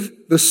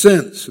gave the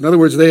sense." In other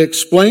words, they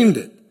explained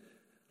it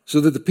so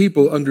that the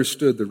people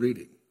understood the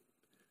reading.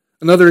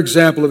 Another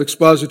example of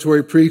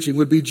expository preaching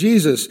would be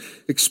Jesus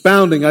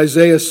expounding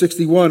Isaiah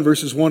 61,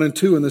 verses 1 and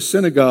 2 in the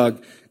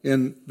synagogue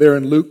there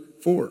in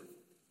Luke 4.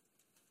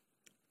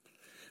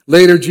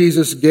 Later,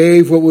 Jesus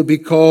gave what would be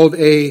called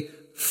a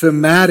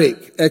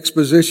thematic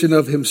exposition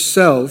of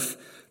himself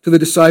to the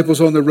disciples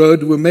on the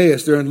road to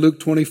Emmaus. There in Luke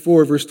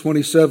 24, verse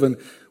 27,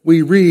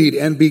 we read,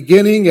 "And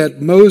beginning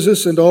at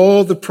Moses and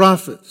all the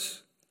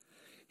prophets,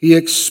 he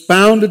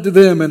expounded to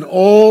them in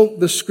all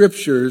the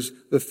scriptures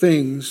the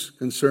things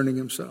concerning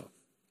himself."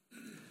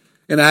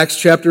 In Acts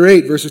chapter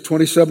 8, verses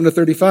 27 to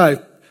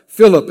 35,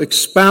 Philip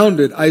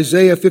expounded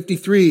Isaiah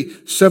 53,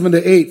 7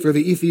 to 8 for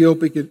the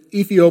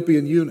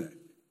Ethiopian eunuch.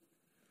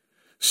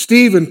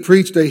 Stephen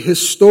preached a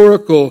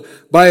historical,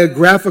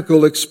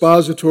 biographical,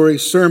 expository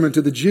sermon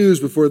to the Jews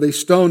before they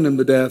stoned him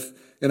to death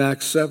in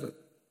Acts 7.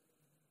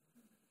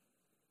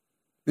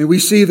 And we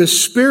see the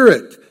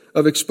spirit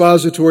of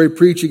expository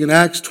preaching in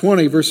Acts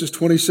 20, verses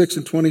 26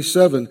 and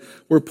 27,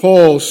 where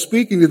Paul,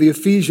 speaking to the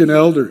Ephesian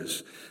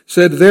elders,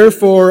 said,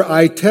 "Therefore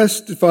I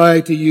testify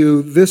to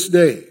you this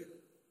day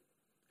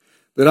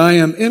that I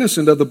am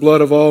innocent of the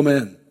blood of all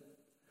men.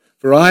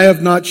 For I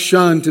have not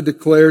shunned to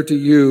declare to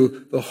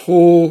you the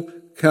whole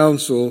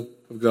counsel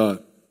of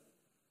God."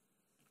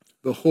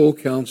 The whole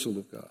counsel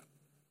of God.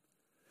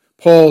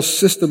 Paul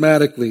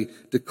systematically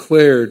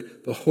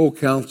declared the whole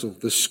counsel,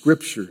 the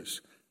scriptures,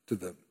 to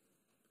them.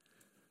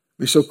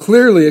 So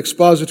clearly,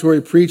 expository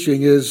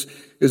preaching is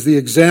the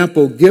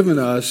example given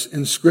us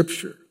in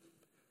Scripture.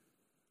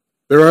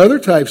 There are other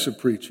types of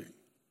preaching.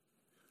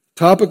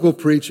 Topical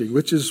preaching,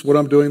 which is what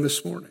I'm doing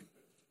this morning.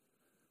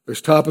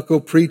 There's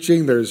topical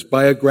preaching, there's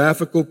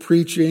biographical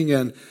preaching,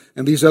 and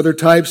these other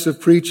types of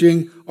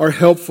preaching are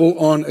helpful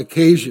on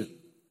occasion.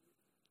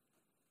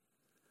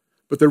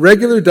 But the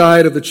regular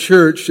diet of the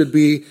church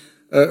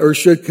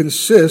should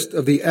consist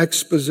of the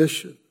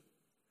exposition,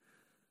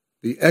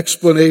 the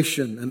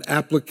explanation and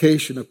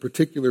application of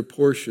particular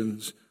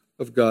portions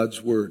of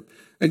God's Word.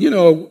 And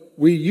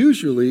we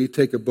usually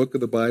take a book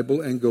of the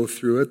Bible and go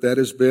through it. That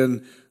has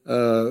been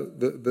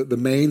the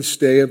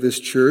mainstay of this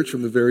church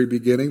from the very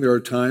beginning. There are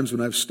times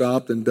when I've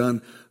stopped and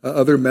done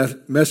other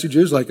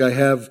messages like I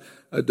have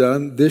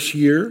done this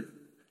year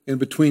in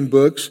between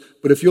books.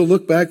 But if you'll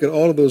look back at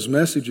all of those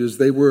messages,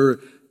 they were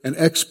an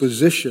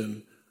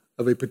exposition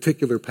of a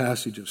particular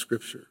passage of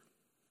Scripture.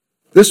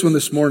 This one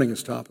this morning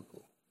is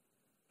topical.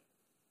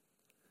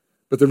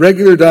 But the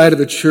regular diet of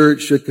the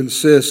church should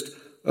consist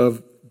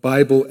of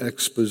Bible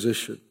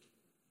exposition.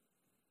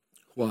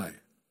 Why?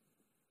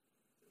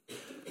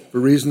 For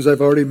reasons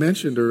I've already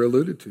mentioned or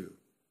alluded to.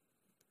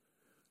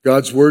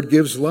 God's Word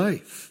gives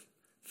life.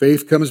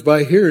 Faith comes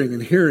by hearing,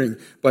 and hearing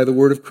by the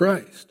Word of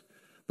Christ.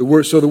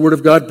 So the Word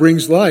of God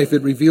brings life.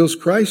 It reveals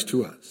Christ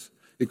to us.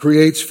 It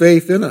creates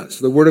faith in us.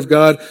 The Word of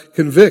God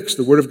convicts.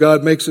 The Word of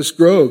God makes us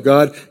grow.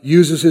 God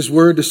uses His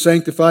Word to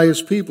sanctify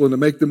His people and to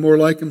make them more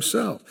like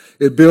Himself.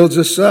 It builds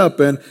us up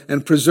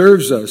and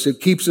preserves us.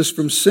 It keeps us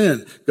from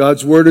sin.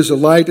 God's Word is a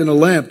light and a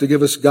lamp to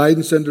give us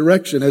guidance and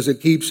direction as it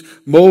keeps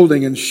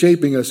molding and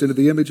shaping us into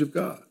the image of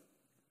God.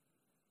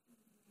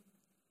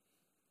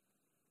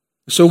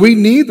 So we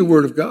need the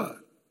Word of God.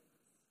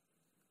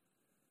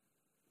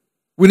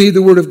 We need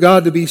the Word of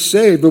God to be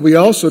saved, but we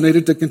also need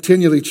it to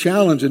continually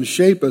challenge and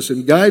shape us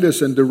and guide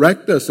us and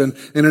direct us and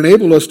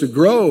enable us to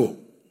grow.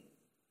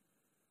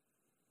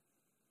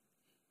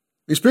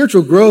 The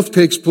spiritual growth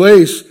takes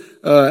place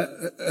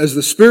as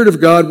the Spirit of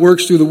God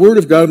works through the Word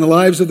of God in the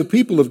lives of the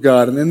people of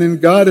God. And then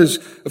God is,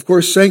 of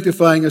course,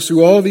 sanctifying us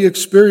through all the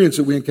experience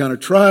that we encounter,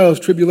 trials,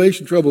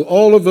 tribulation, trouble,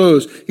 all of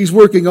those. He's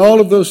working all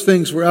of those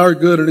things for our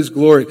good and His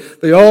glory.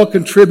 They all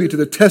contribute to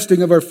the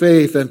testing of our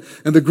faith and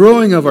the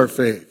growing of our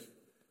faith.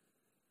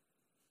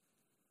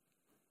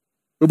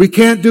 But we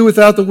can't do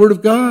without the Word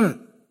of God.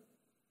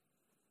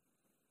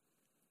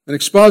 And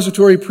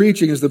expository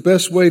preaching is the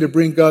best way to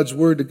bring God's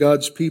Word to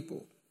God's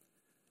people.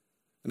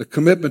 And a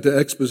commitment to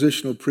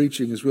expositional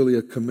preaching is really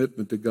a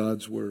commitment to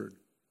God's Word.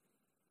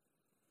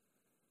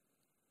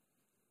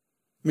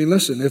 I mean,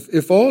 listen,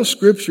 if all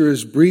Scripture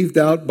is breathed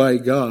out by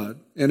God,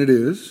 and it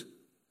is,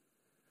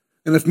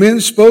 and if men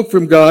spoke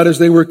from God as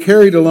they were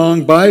carried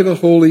along by the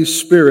Holy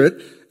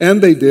Spirit, and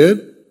they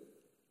did,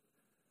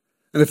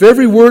 and if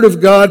every word of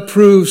God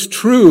proves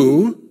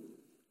true,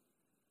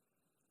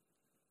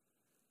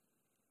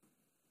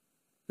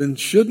 then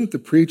shouldn't the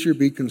preacher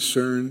be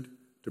concerned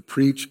to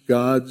preach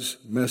God's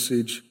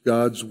message,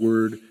 God's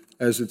word,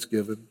 as it's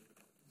given?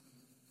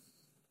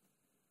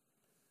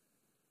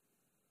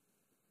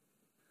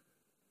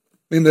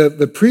 I mean,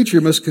 the preacher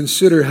must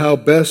consider how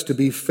best to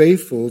be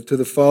faithful to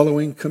the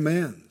following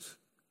commands.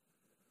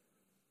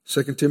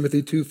 2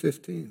 Timothy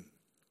 2:15.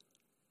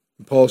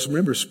 And Paul's,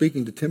 remember,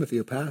 speaking to Timothy,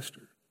 a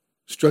pastor,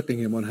 instructing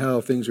him on how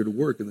things are to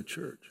work in the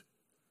church.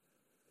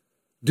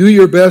 Do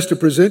your best to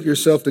present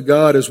yourself to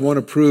God as one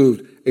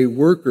approved, a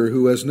worker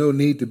who has no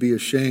need to be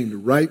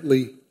ashamed,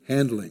 rightly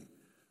handling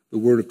the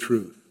word of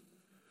truth.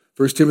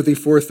 1 Timothy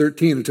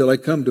 4:13, until I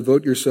come,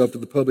 devote yourself to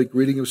the public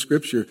reading of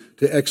Scripture,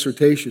 to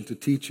exhortation, to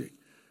teaching.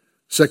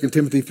 2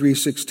 Timothy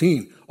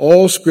 3:16,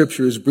 all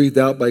Scripture is breathed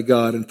out by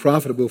God and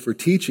profitable for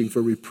teaching,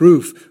 for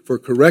reproof, for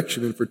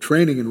correction, and for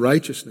training in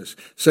righteousness.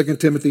 2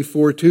 Timothy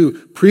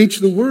 4:2, preach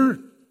the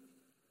word.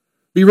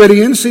 Be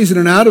ready in season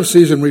and out of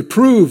season,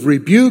 reprove,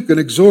 rebuke, and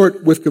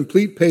exhort with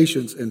complete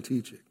patience and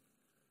teaching.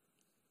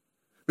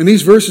 And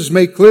these verses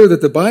make clear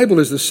that the Bible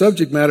is the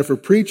subject matter for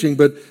preaching,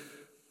 but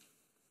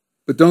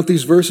don't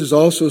these verses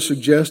also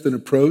suggest an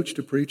approach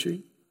to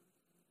preaching?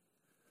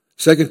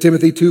 2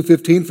 Timothy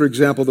 2:15, for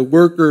example, the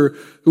worker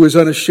who is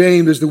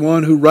unashamed is the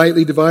one who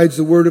rightly divides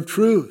the word of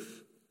truth.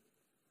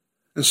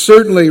 And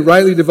certainly,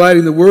 rightly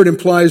dividing the word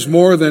implies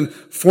more than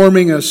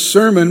forming a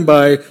sermon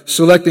by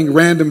selecting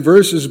random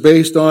verses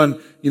based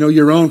on,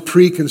 your own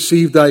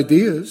preconceived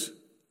ideas.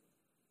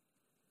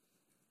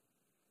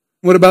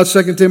 What about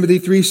 2 Timothy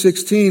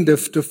 3:16 to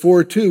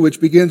 4:2, which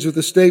begins with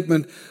a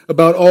statement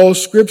about all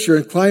Scripture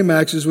and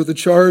climaxes with a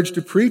charge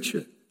to preach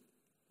it?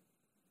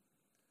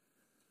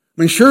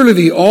 Surely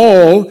the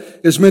all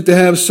is meant to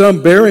have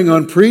some bearing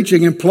on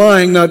preaching,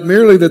 implying not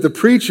merely that the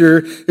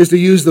preacher is to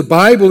use the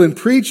Bible in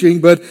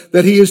preaching, but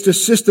that he is to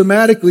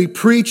systematically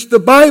preach the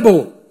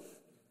Bible.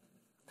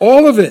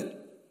 All of it.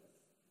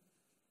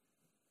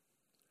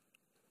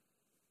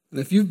 And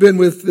if you've been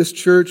with this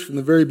church from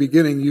the very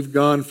beginning, you've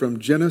gone from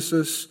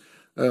Genesis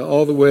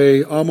all the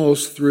way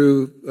almost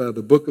through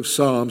the book of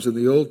Psalms in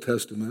the Old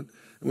Testament.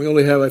 And we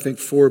only have, I think,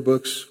 4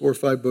 or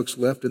 5 books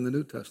left in the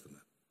New Testament.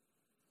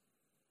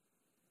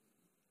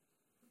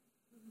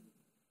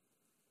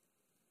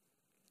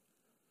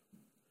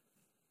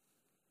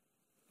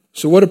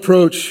 So what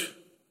approach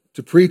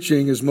to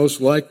preaching is most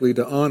likely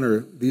to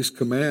honor these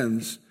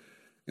commands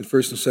in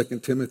 1 and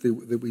 2 Timothy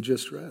that we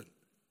just read?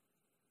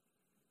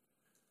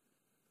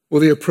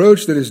 Well, the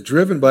approach that is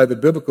driven by the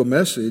biblical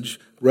message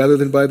rather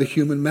than by the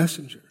human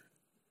messenger.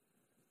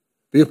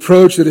 The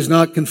approach that is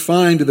not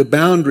confined to the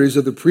boundaries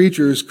of the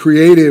preacher's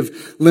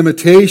creative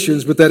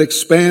limitations, but that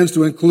expands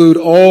to include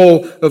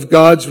all of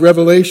God's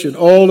revelation,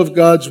 all of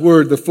God's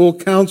word, the full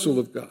counsel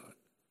of God.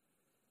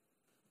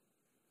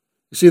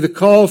 You see, the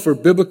call for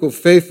biblical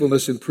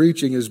faithfulness in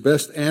preaching is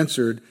best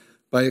answered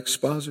by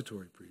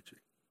expository preaching.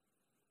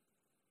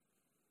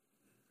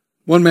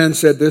 One man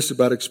said this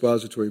about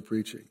expository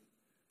preaching.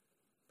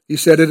 He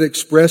said it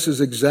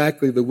expresses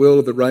exactly the will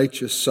of the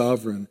righteous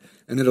sovereign,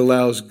 and it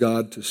allows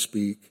God to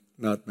speak,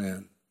 not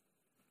man.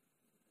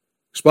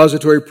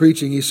 Expository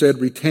preaching, he said,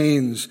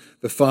 retains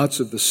the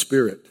thoughts of the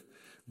Spirit,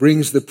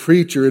 brings the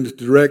preacher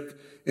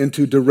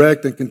into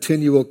direct and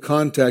continual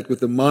contact with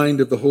the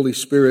mind of the Holy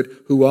Spirit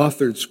who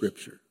authored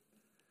Scripture.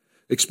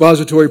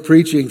 Expository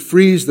preaching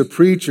frees the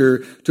preacher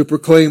to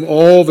proclaim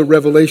all the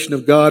revelation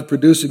of God,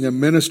 producing a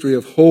ministry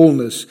of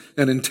wholeness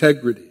and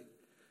integrity.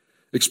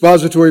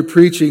 Expository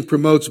preaching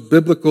promotes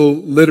biblical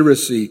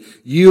literacy,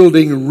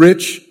 yielding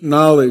rich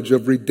knowledge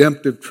of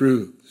redemptive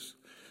truths.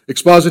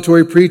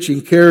 Expository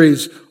preaching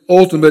carries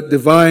ultimate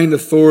divine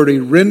authority,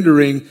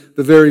 rendering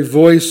the very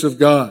voice of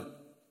God.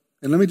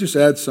 And let me just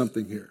add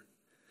something here.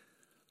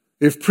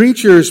 If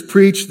preachers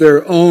preach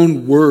their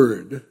own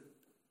word,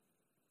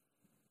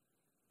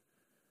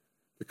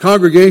 the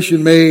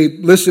congregation may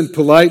listen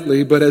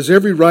politely, but has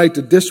every right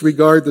to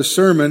disregard the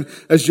sermon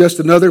as just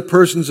another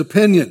person's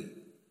opinion.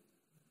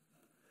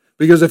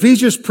 Because if he's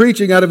just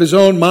preaching out of his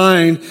own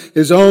mind,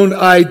 his own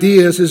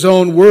ideas, his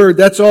own word,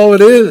 that's all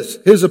it is,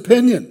 his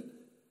opinion.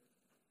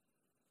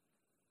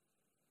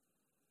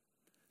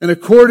 And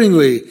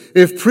accordingly,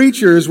 if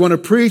preachers want to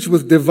preach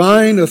with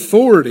divine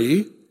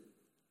authority,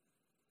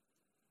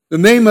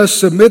 then they must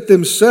submit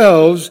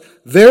themselves,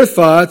 their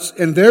thoughts,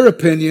 and their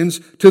opinions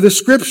to the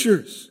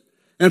Scriptures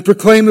and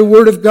proclaim the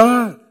Word of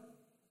God.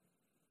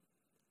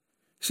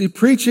 See,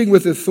 preaching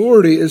with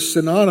authority is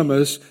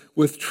synonymous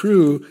with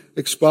true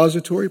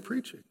expository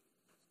preaching.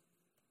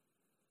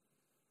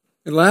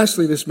 And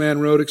lastly, this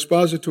man wrote,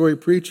 expository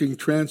preaching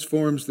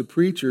transforms the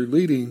preacher,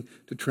 leading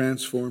to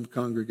transformed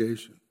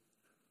congregation.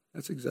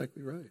 That's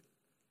exactly right.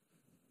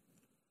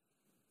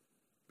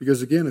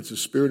 Because again, it's the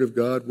Spirit of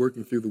God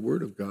working through the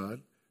Word of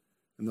God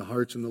in the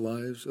hearts and the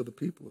lives of the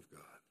people of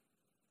God.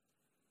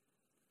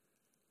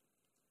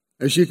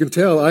 As you can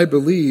tell, I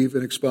believe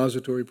in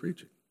expository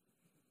preaching.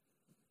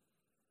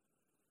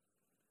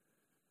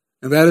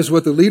 And that is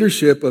what the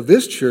leadership of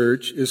this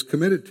church is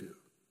committed to.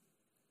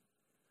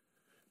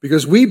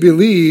 Because we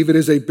believe it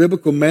is a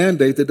biblical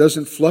mandate that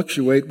doesn't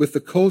fluctuate with the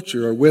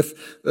culture or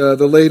with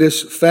the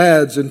latest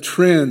fads and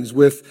trends,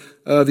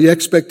 with the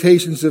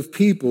expectations of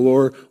people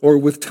or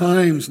with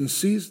times and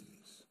seasons.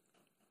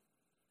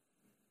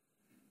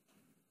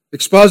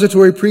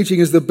 Expository preaching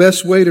is the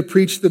best way to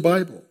preach the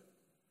Bible.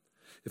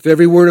 If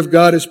every word of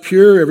God is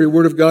pure, every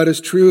word of God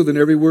is true, then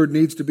every word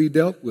needs to be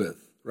dealt with,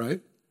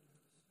 right?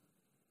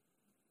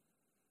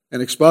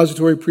 And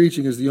expository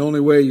preaching is the only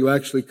way you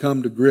actually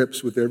come to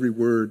grips with every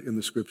word in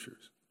the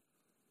Scriptures.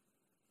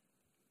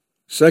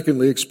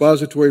 Secondly,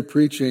 expository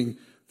preaching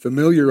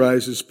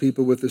familiarizes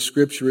people with the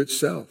Scripture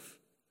itself.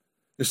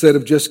 Instead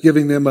of just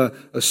giving them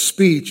a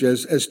speech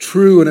as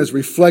true and as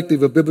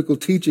reflective of biblical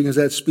teaching as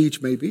that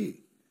speech may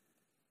be.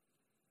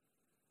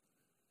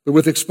 But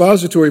with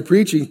expository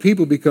preaching,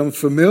 people become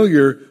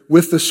familiar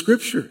with the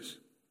Scriptures.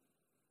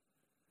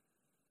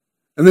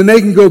 And then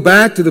they can go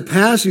back to the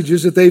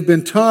passages that they've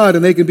been taught,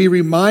 and they can be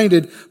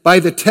reminded by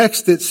the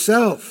text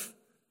itself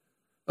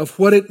of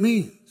what it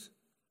means.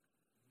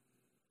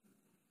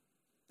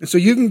 And so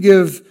you can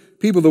give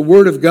people the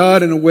Word of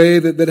God in a way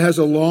that has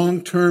a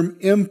long-term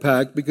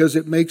impact because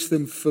it makes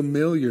them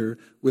familiar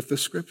with the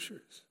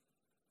Scriptures.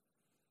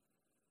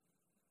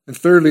 And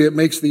thirdly, it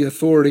makes the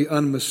authority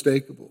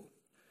unmistakable.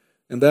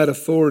 And that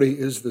authority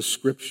is the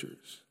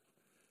Scriptures.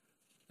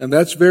 And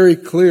that's very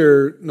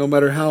clear no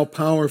matter how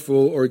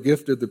powerful or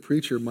gifted the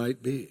preacher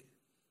might be.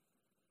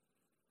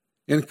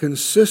 In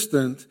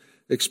consistent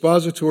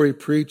expository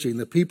preaching,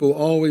 the people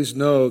always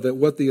know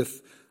what the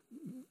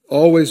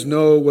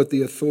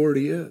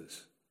authority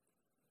is.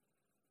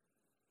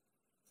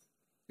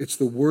 It's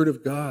the Word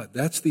of God.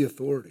 That's the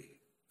authority.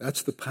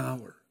 That's the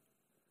power.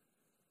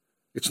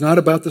 It's not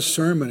about the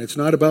sermon. It's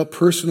not about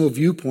personal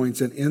viewpoints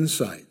and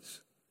insights.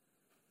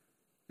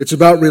 It's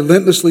about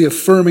relentlessly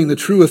affirming the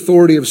true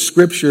authority of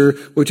Scripture,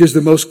 which is the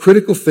most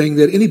critical thing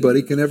that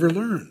anybody can ever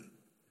learn.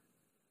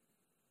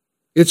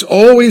 It's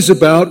always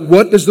about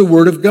what does the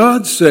Word of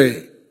God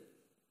say?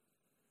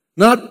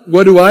 Not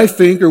what do I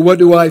think or what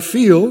do I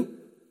feel,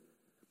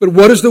 but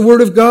what does the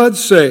Word of God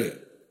say?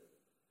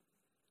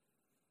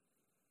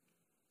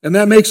 And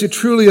that makes it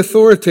truly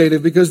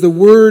authoritative because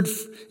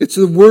it's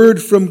the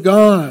Word from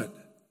God.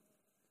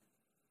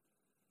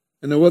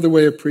 And no other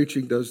way of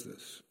preaching does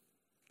this.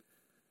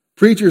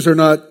 Preachers are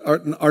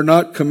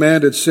not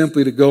commanded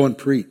simply to go and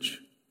preach.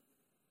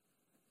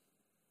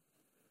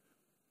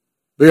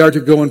 They are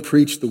to go and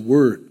preach the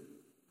Word.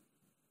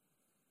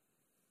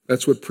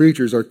 That's what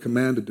preachers are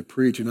commanded to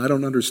preach. And I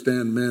don't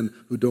understand men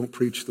who don't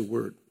preach the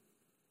Word.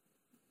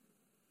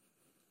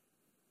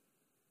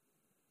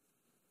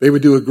 They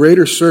would do a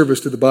greater service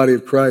to the body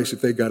of Christ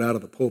if they got out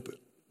of the pulpit.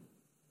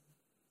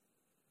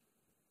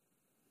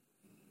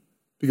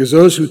 Because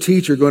those who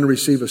teach are going to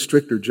receive a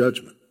stricter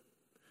judgment.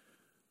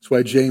 That's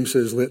why James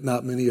says, let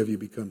not many of you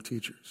become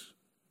teachers.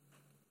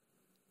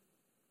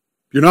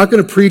 If you're not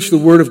going to preach the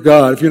Word of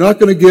God, if you're not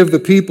going to give the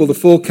people the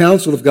full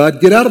counsel of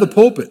God, get out of the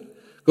pulpit.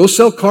 Go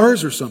sell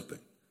cars or something.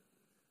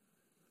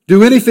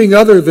 Do anything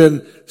other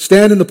than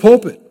stand in the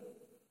pulpit.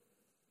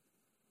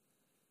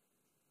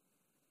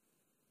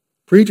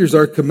 Preachers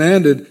are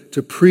commanded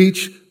to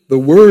preach the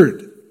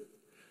Word.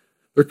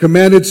 They're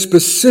commanded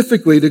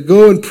specifically to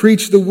go and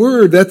preach the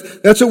Word.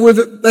 That's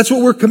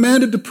what we're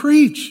commanded to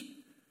preach.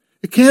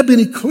 It can't be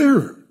any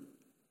clearer.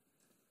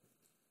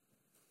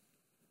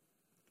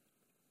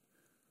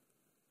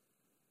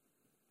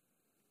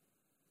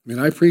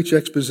 I preach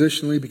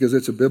expositionally because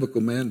it's a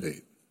biblical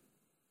mandate.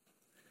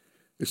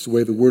 It's the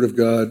way the Word of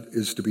God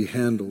is to be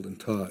handled and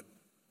taught.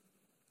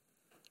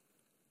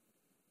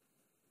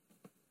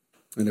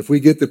 And if we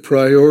get the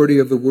priority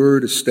of the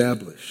Word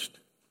established,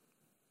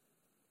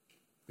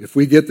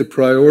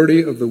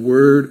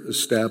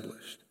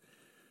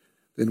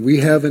 then we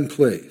have in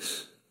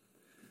place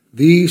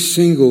the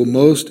single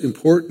most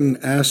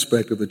important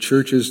aspect of the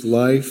church's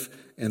life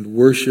and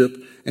worship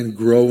and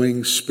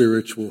growing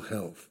spiritual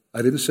health.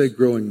 I didn't say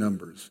growing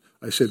numbers.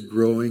 I said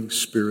growing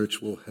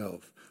spiritual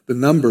health. The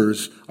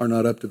numbers are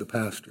not up to the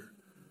pastor.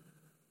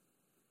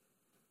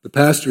 The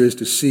pastor is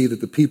to see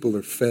that the people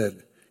are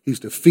fed. He's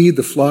to feed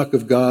the flock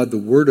of God, the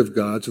Word of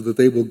God, so that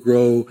they will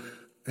grow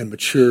and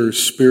mature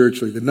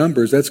spiritually. The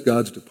numbers, that's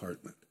God's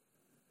department.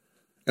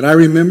 And I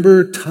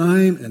remember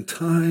time and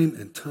time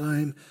and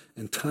time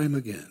and time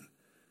again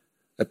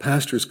at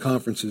pastors'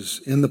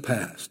 conferences in the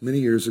past, many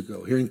years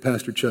ago, hearing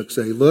Pastor Chuck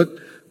say,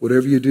 look,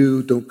 whatever you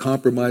do, don't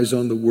compromise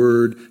on the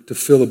Word to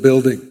fill a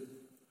building.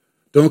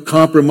 Don't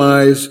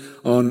compromise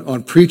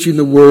on preaching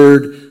the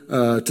Word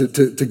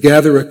to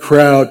gather a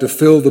crowd to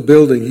fill the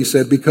building. He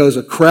said, because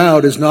a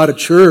crowd is not a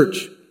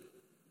church.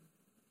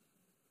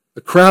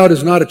 A crowd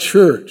is not a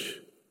church.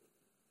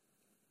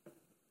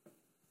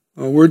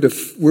 We're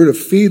to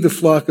feed the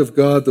flock of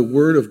God, the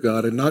Word of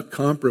God, and not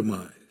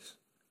compromise.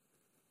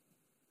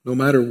 No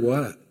matter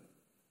what.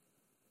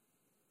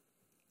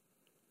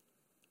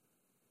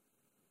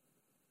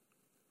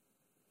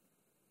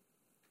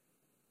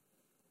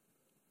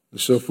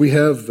 So if we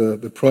have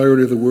the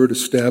priority of the Word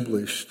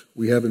established,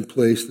 we have in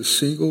place the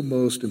single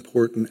most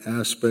important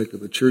aspect of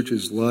the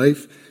church's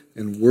life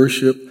and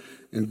worship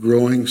and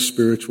growing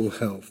spiritual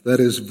health. That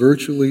is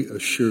virtually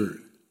assured.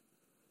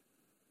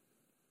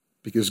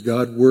 Because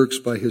God works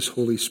by His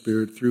Holy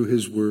Spirit through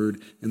His Word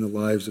in the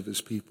lives of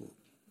His people.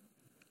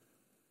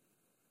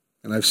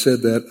 And I've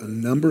said that a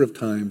number of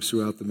times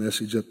throughout the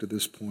message up to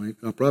this point.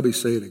 I'll probably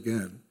say it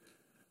again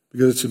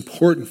because it's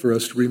important for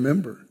us to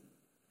remember.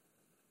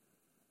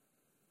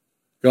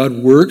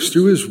 God works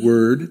through His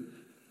Word,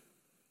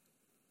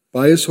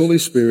 by His Holy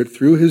Spirit,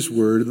 through His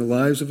Word in the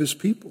lives of His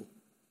people.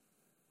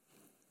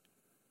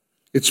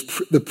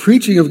 The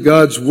preaching of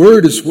God's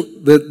word is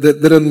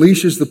that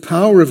unleashes the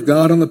power of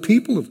God on the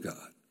people of God.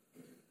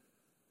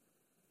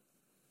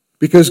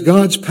 Because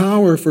God's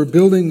power for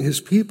building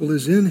his people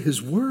is in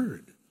his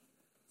word.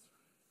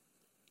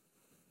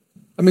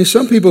 I mean,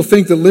 some people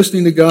think that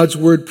listening to God's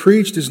word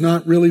preached is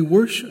not really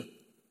worship.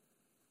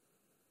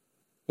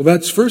 Well,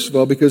 that's first of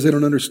all because they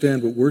don't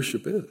understand what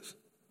worship is.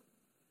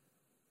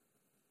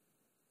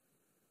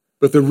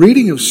 But the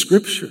reading of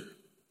Scripture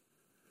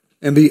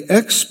and the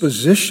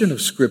exposition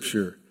of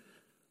Scripture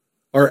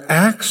are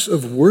acts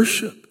of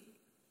worship.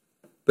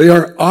 They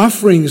are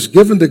offerings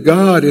given to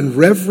God in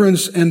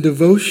reverence and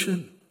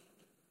devotion.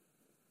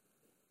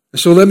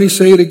 So let me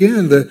say it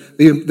again.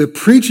 The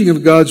preaching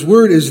of God's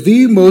word is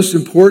the most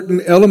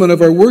important element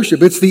of our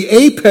worship. It's the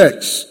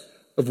apex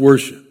of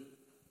worship.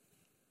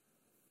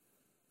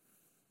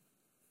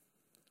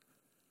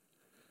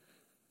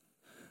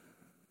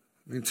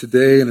 I mean,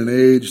 today in an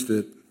age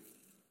that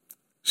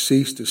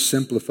seeks to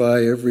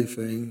simplify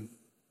everything,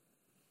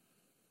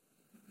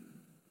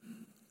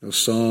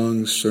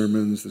 songs,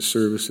 sermons, the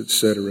service,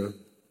 etc.,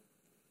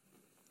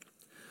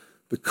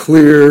 the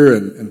clear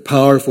and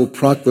powerful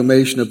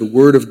proclamation of the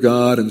Word of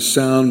God and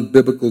sound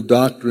biblical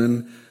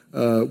doctrine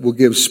will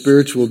give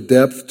spiritual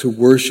depth to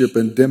worship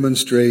and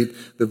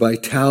demonstrate the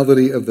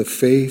vitality of the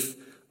faith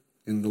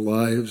in the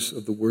lives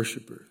of the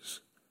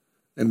worshipers.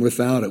 And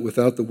without it,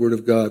 without the Word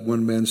of God,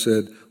 one man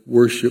said,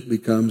 worship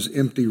becomes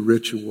empty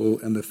ritual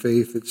and the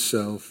faith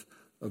itself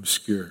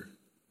obscure.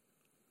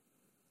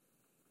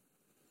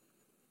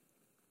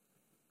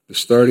 The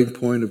starting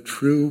point of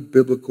true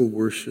biblical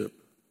worship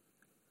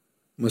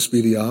must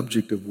be the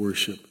object of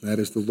worship. That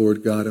is the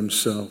Lord God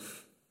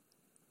himself.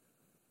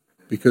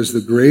 Because the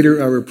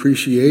greater our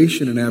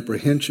appreciation and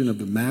apprehension of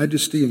the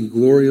majesty and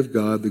glory of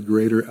God, the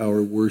greater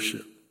our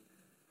worship.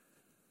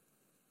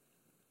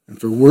 And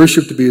for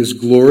worship to be as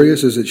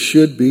glorious as it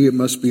should be, it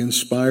must be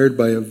inspired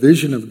by a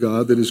vision of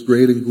God that is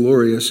great and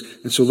glorious.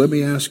 And so let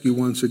me ask you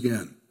once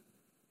again,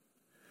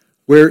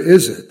 where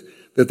is it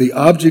that the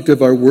object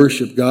of our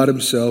worship, God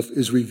himself,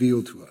 is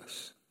revealed to us?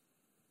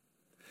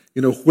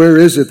 Where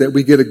is it that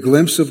we get a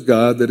glimpse of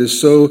God that is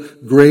so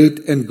great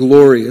and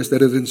glorious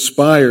that it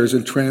inspires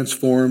and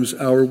transforms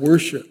our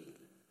worship?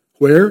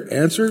 Where?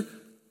 Answer,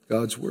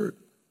 God's Word.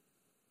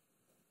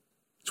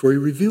 It's where he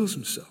reveals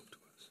himself to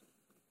us.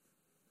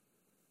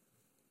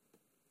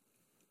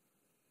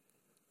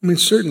 I mean,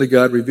 certainly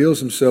God reveals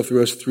himself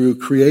through us through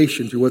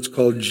creation, through what's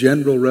called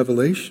general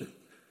revelation.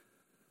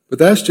 But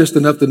that's just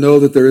enough to know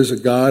that there is a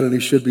God and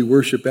he should be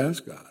worshiped as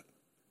God.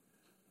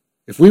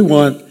 If we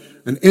want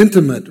an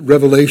intimate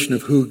revelation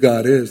of who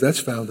God is, that's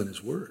found in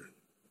his Word.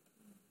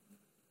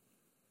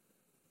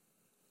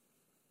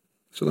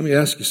 So let me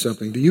ask you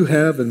something. Do you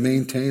have and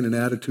maintain an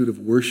attitude of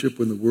worship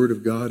when the Word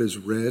of God is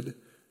read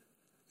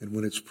and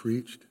when it's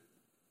preached?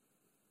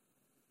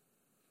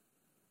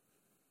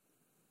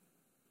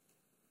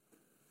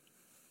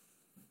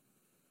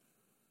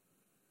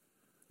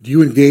 Do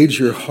you engage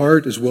your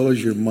heart as well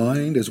as your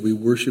mind as we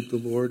worship the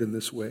Lord in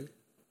this way?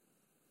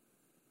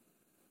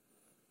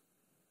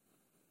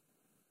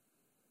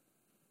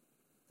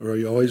 Or are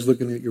you always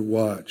looking at your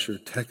watch or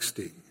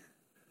texting,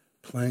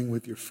 playing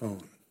with your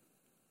phone?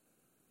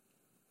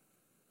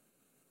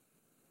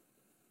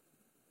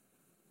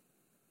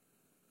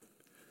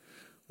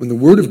 When the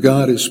Word of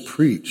God is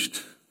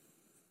preached,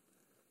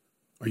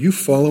 are you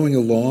following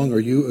along? Are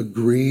you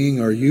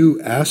agreeing? Are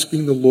you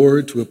asking the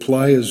Lord to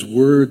apply his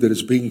Word that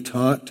is being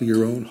taught to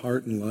your own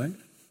heart and life?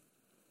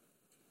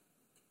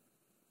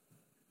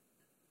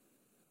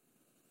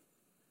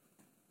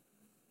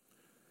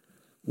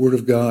 Word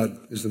of God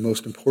is the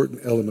most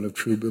important element of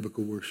true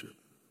biblical worship.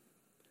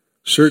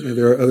 Certainly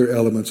there are other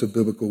elements of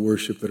biblical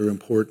worship that are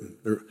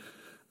important. There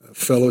are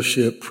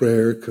fellowship,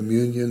 prayer,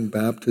 communion,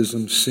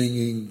 baptism,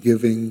 singing,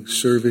 giving,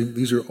 serving.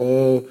 These are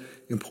all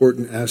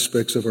important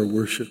aspects of our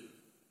worship.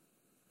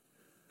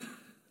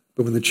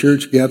 But when the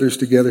church gathers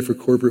together for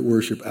corporate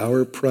worship,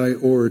 our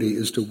priority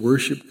is to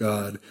worship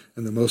God,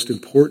 and the most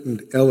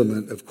important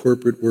element of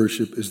corporate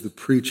worship is the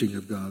preaching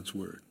of God's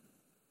Word.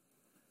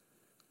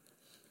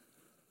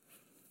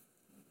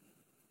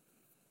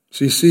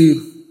 So you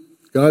see,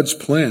 God's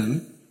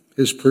plan,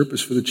 his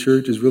purpose for the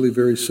church is really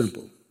very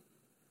simple.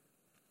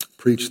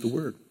 Preach the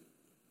Word.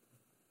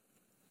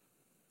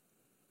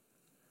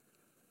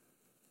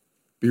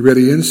 Be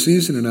ready in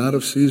season and out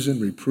of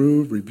season,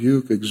 reprove,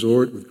 rebuke,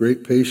 exhort with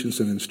great patience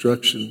and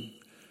instruction.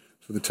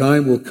 For the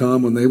time will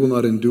come when they will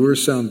not endure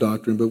sound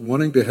doctrine, but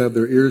wanting to have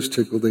their ears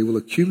tickled, they will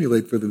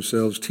accumulate for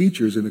themselves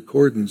teachers in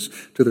accordance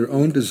to their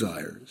own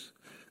desires,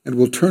 and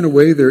will turn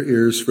away their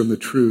ears from the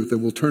truth,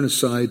 and will turn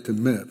aside to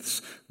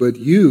myths. But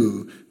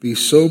you, be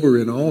sober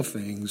in all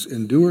things,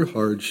 endure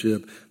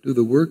hardship, do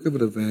the work of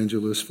an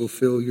evangelist,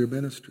 fulfill your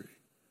ministry.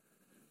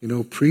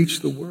 Preach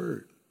the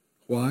Word.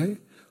 Why?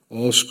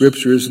 All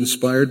Scripture is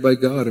inspired by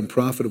God and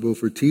profitable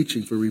for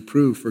teaching, for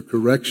reproof, for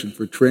correction,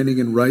 for training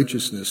in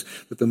righteousness,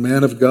 that the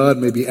man of God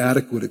may be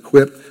adequate,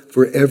 equipped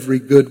for every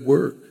good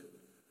work.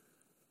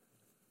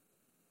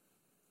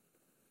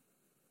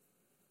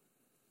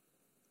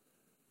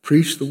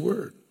 preach the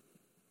word.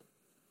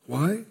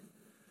 Why?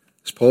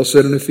 As Paul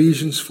said in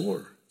Ephesians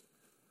 4,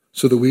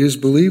 so that we as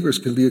believers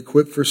can be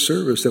equipped for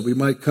service, that we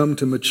might come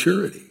to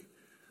maturity,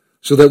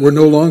 so that we're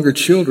no longer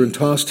children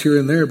tossed here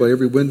and there by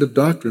every wind of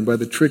doctrine, by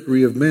the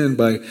trickery of men,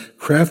 by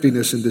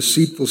craftiness and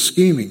deceitful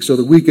scheming, so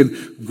that we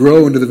can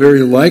grow into the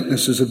very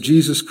likenesses of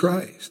Jesus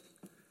Christ,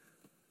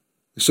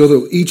 so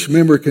that each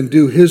member can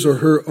do his or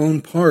her own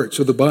part,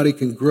 so the body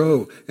can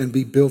grow and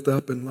be built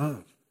up in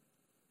love.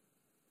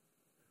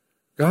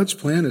 God's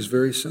plan is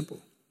very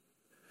simple,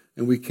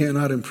 and we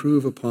cannot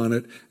improve upon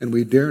it, and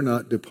we dare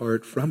not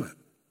depart from it.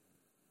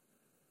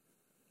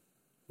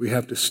 We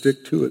have to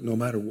stick to it no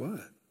matter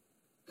what.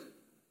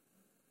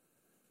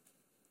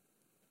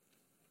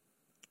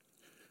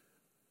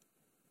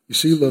 You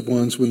see, loved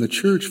ones, when the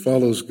church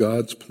follows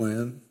God's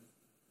plan,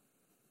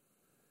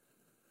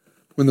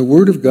 when the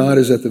Word of God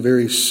is at the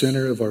very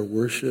center of our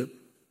worship,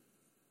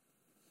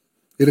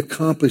 it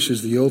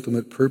accomplishes the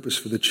ultimate purpose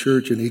for the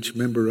church and each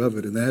member of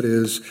it, and that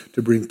is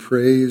to bring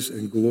praise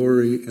and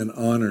glory and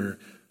honor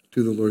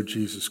to the Lord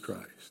Jesus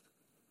Christ.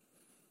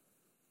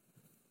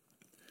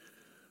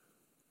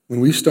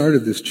 When we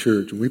started this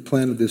church, when we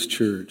planted this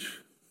church,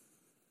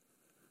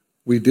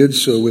 we did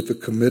so with the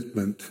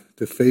commitment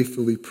to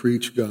faithfully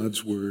preach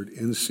God's word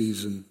in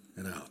season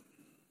and out.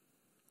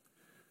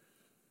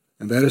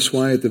 And that is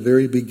why at the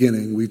very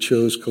beginning we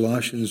chose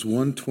Colossians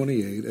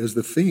 1:28 as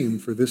the theme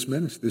for this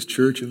ministry, this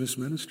church and this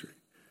ministry.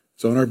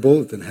 It's on our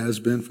bulletin, has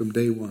been from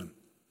day one.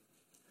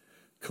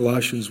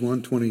 Colossians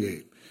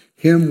 1:28.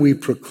 Him we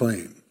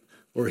proclaim,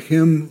 or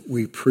him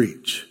we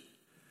preach,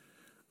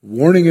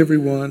 warning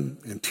everyone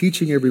and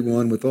teaching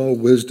everyone with all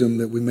wisdom,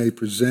 that we may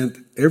present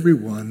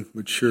everyone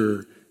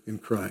mature in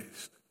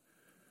Christ.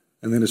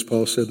 And then as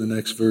Paul said in the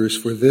next verse,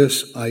 for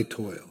this I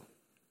toil,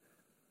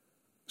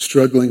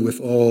 struggling with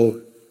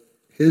all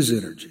his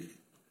energy,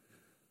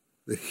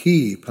 that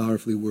he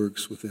powerfully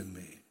works within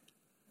me.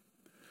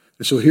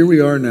 And so here we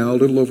are now, a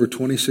little over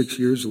 26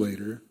 years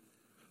later,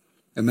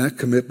 and that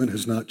commitment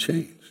has not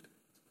changed.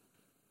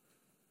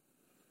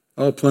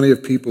 Oh, plenty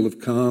of people have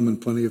come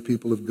and plenty of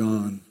people have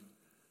gone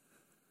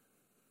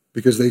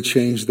because they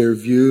changed their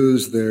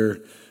views, their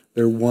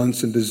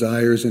wants and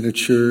desires in a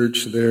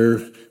church, their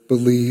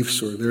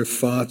beliefs or their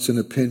thoughts and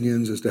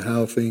opinions as to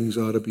how things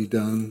ought to be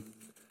done.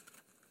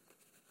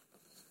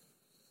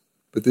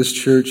 But this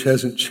church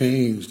hasn't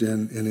changed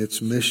in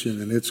its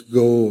mission and its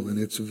goal and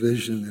its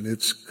vision and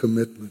its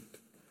commitment.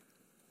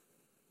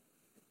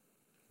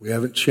 We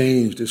haven't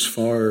changed as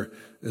far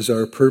as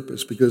our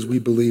purpose because we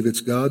believe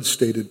it's God's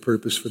stated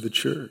purpose for the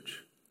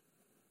church.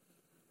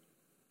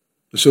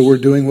 So we're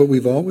doing what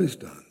we've always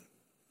done.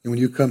 And when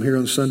you come here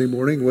on Sunday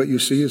morning, what you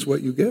see is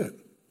what you get.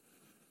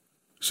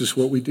 It's just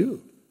what we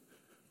do,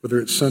 whether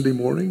it's Sunday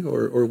morning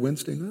or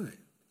Wednesday night.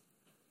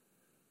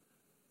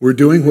 We're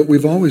doing what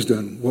we've always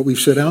done, what we've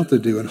set out to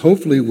do, and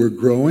hopefully we're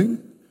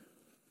growing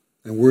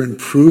and we're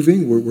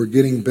improving, we're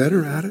getting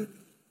better at it.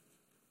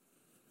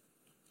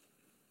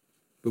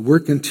 But we're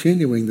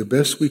continuing the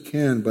best we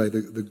can by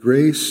the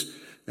grace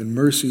and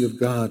mercy of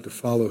God to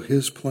follow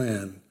his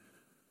plan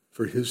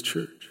for his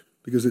church,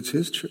 because it's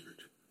his church.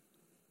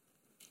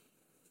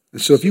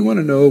 And so if you want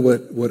to know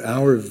what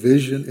our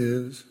vision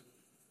is,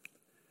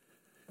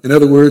 in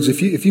other words,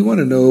 if you want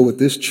to know what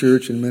this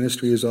church and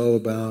ministry is all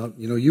about,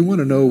 you want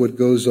to know what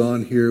goes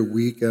on here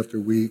week after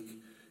week,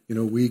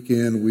 week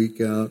in, week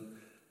out.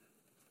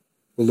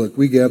 Well, look,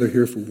 we gather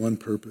here for one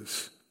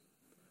purpose.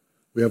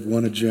 We have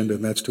one agenda,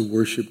 and that's to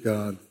worship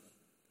God.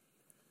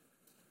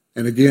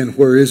 And again,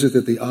 where is it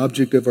that the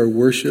object of our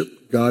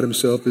worship, God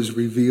himself, is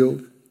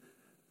revealed?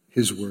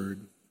 His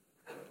word.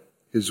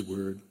 His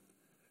word.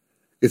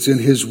 It's in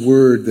his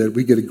word that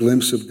we get a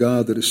glimpse of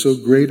God that is so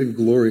great and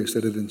glorious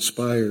that it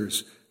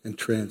inspires and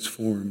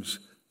transforms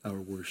our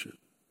worship.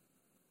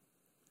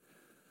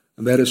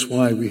 And that is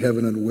why we have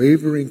an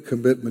unwavering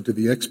commitment to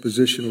the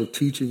expositional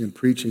teaching and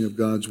preaching of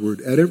God's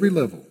word at every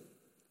level,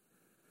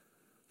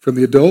 from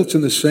the adults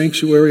in the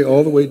sanctuary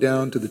all the way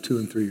down to the 2-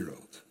 and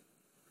 3-year-olds,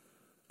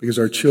 because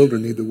our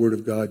children need the word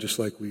of God just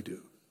like we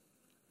do.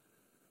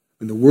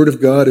 And the word of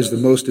God is the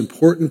most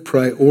important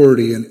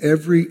priority in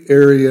every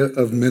area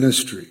of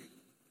ministry.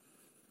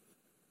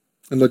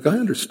 And look, I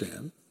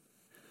understand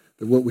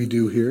that what we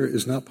do here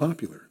is not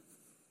popular.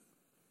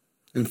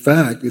 In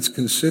fact, it's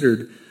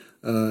considered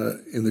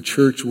in the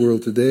church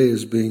world today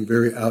as being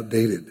very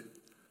outdated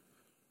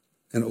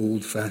and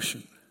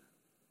old-fashioned.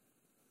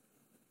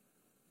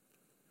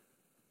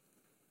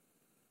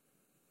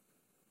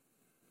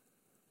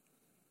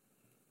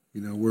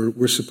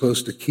 We're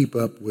supposed to keep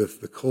up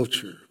with the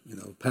culture.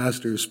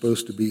 Pastor is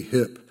supposed to be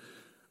hip.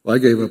 Well, I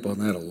gave up on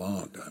that a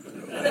long time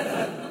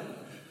ago.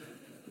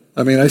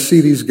 I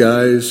see these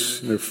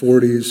guys in their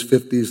 40s,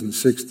 50s, and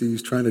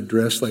 60s trying to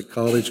dress like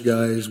college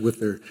guys with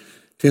their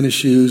tennis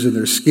shoes and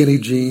their skinny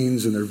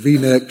jeans and their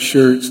V-neck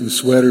shirts and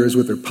sweaters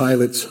with their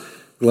pilot's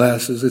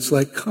glasses. It's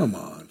like, come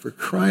on, for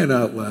crying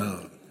out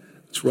loud.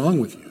 What's wrong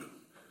with you?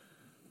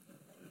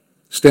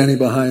 Standing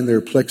behind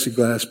their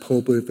plexiglass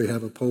pulpit, if they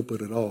have a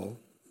pulpit at all.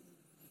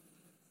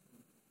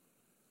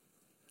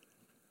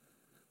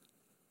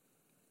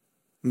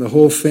 And the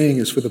whole thing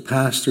is for the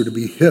pastor to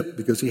be hip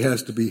because he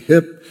has to be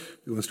hip.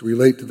 He wants to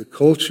relate to the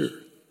culture.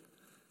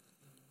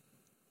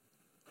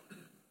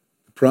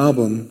 The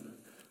problem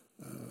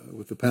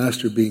with the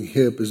pastor being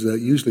hip is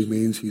that usually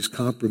means he's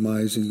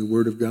compromising the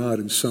Word of God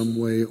in some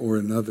way or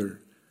another.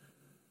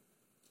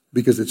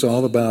 Because it's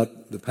all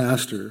about the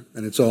pastor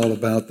and it's all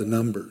about the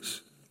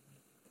numbers.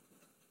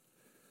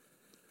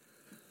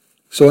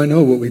 So I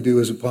know what we do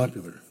isn't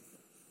popular.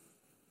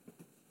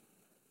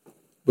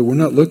 But we're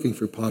not looking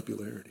for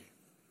popularity.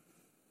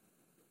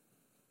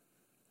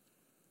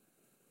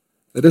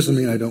 That doesn't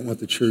mean I don't want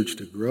the church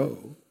to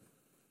grow.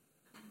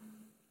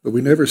 But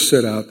we never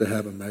set out to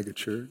have a mega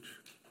church.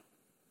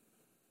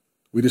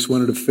 We just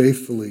wanted to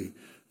faithfully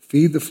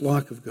feed the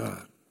flock of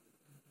God.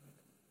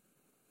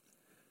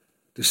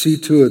 To see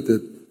to it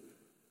that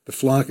the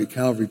flock at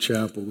Calvary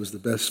Chapel was the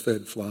best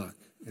fed flock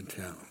in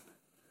town.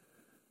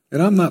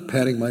 And I'm not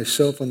patting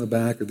myself on the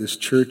back or this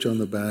church on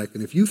the back.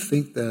 And if you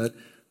think that,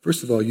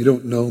 first of all, you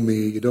don't know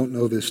me, you don't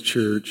know this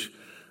church,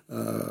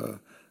 and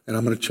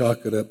I'm going to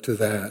chalk it up to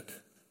that.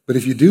 But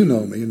if you do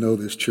know me and know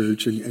this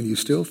church and you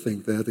still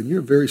think that, then you're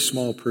a very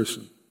small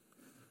person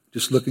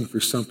just looking for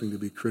something to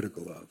be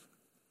critical of.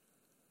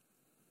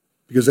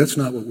 Because that's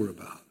not what we're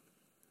about.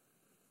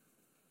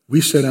 We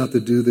set out to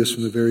do this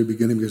from the very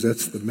beginning because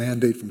that's the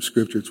mandate from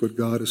Scripture. It's what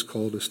God has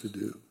called us to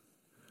do.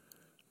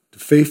 To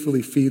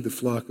faithfully feed the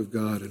flock of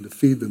God and to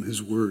feed them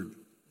His Word.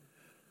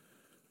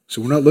 So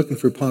we're not looking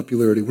for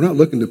popularity. We're not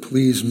looking to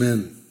please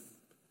men.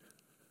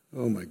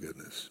 Oh my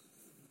goodness.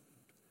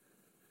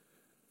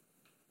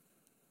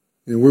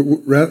 You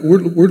know,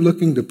 we're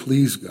looking to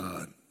please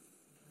God.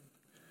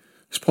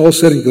 As Paul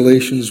said in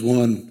Galatians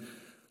 1,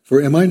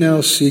 "For am I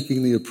now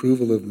seeking the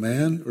approval of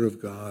man or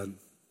of God?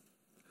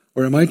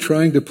 Or am I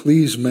trying to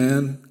please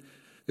man?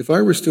 If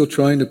I were still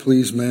trying to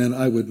please man,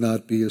 I would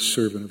not be a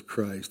servant of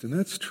Christ." And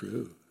that's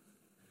true.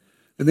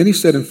 And then he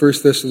said in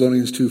 1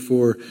 Thessalonians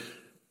 2:4,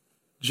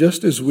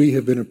 "Just as we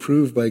have been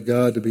approved by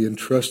God to be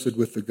entrusted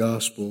with the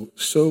gospel,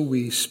 so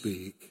we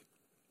speak,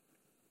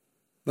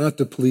 not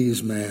to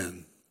please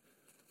man,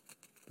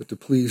 but to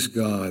please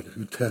God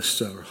who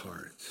tests our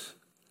hearts."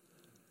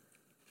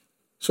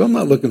 So I'm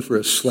not looking for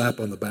a slap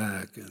on the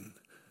back and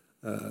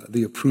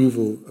the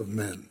approval of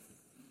men.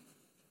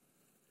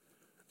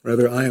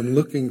 Rather, I am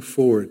looking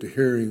forward to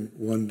hearing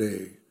one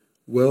day,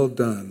 "Well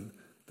done,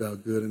 thou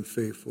good and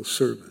faithful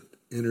servant.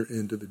 Enter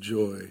into the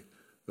joy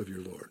of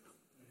your Lord."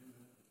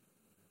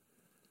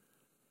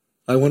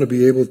 I want to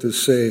be able to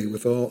say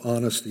with all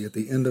honesty at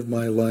the end of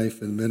my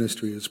life in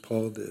ministry as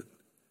Paul did,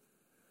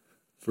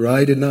 "For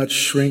I did not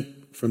shrink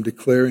from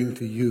declaring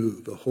to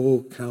you the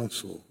whole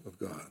counsel of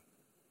God."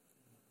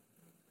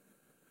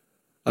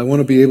 I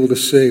want to be able to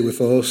say with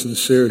all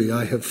sincerity,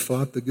 "I have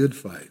fought the good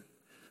fight.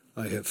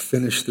 I have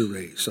finished the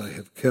race. I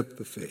have kept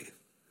the faith.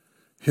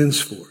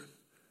 Henceforth,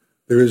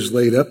 there is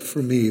laid up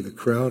for me the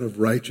crown of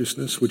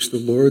righteousness, which the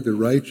Lord, the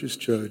righteous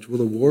judge,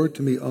 will award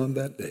to me on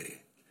that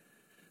day.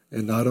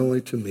 And not only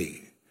to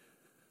me,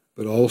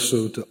 but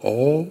also to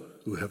all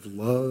who have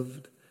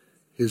loved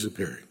his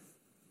appearing."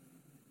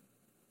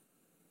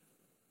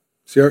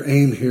 See, our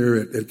aim here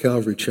at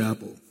Calvary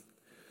Chapel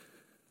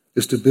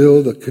is to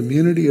build a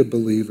community of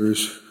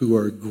believers who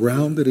are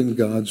grounded in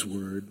God's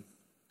Word,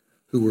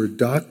 who are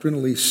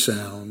doctrinally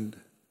sound,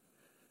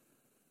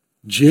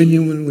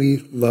 genuinely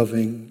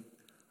loving,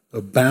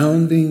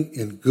 abounding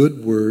in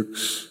good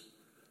works,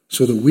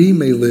 so that we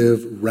may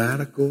live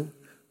radical,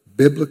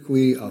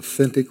 biblically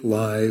authentic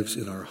lives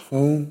in our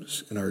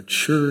homes, in our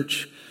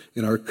church,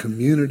 in our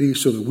community,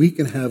 so that we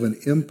can have an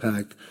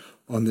impact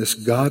on this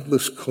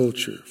godless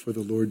culture for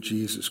the Lord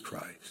Jesus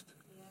Christ.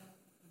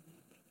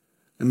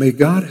 And may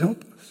God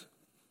help us.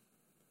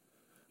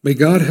 May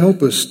God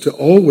help us to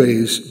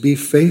always be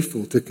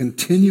faithful, to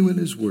continue in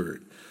His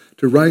Word,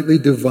 to rightly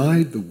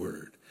divide the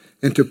Word,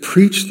 and to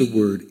preach the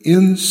Word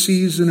in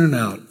season and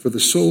out for the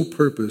sole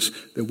purpose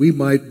that we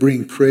might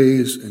bring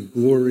praise and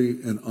glory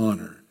and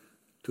honor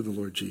to the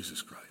Lord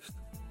Jesus Christ.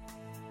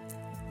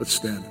 Let's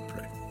stand and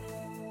pray.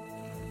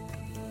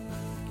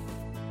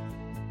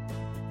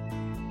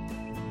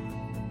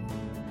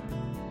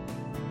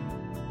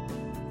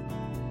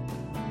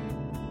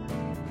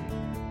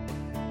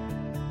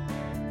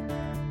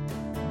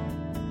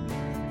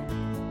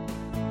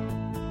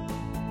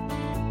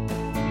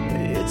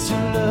 It's your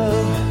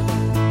love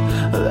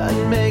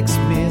that makes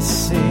me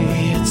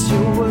see. It's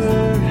your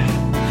word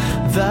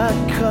that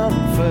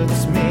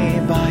comforts me.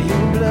 By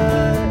your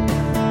blood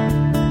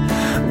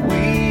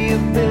we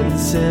have been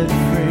set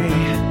free.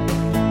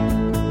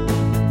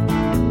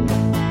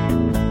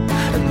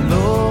 And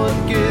Lord,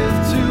 give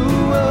to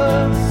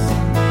us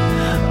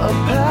a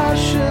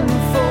passion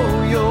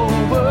for your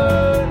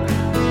word,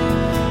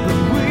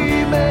 that we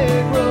may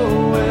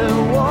grow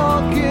and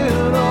walk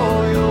in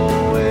all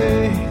your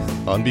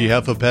ways. On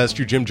behalf of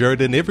Pastor Jim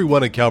Jarrett and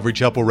everyone at Calvary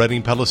Chapel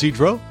Redding Palo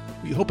Cedro,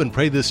 we hope and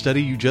pray this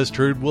study you just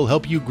heard will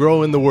help you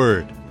grow in the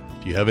Word.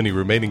 If you have any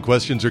remaining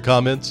questions or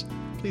comments,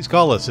 please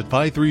call us at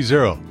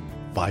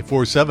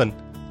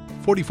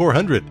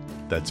 530-547-4400.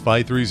 That's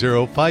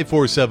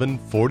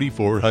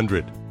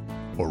 530-547-4400.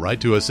 or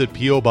write to us at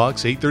P.O.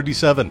 Box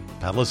 837,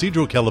 Palo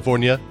Cedro,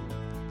 California,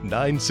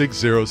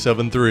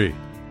 96073.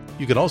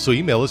 You can also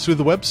email us through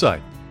the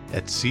website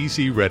at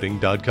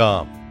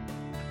ccredding.com.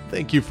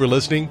 Thank you for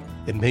listening,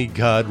 and may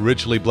God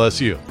richly bless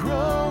you.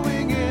 Growing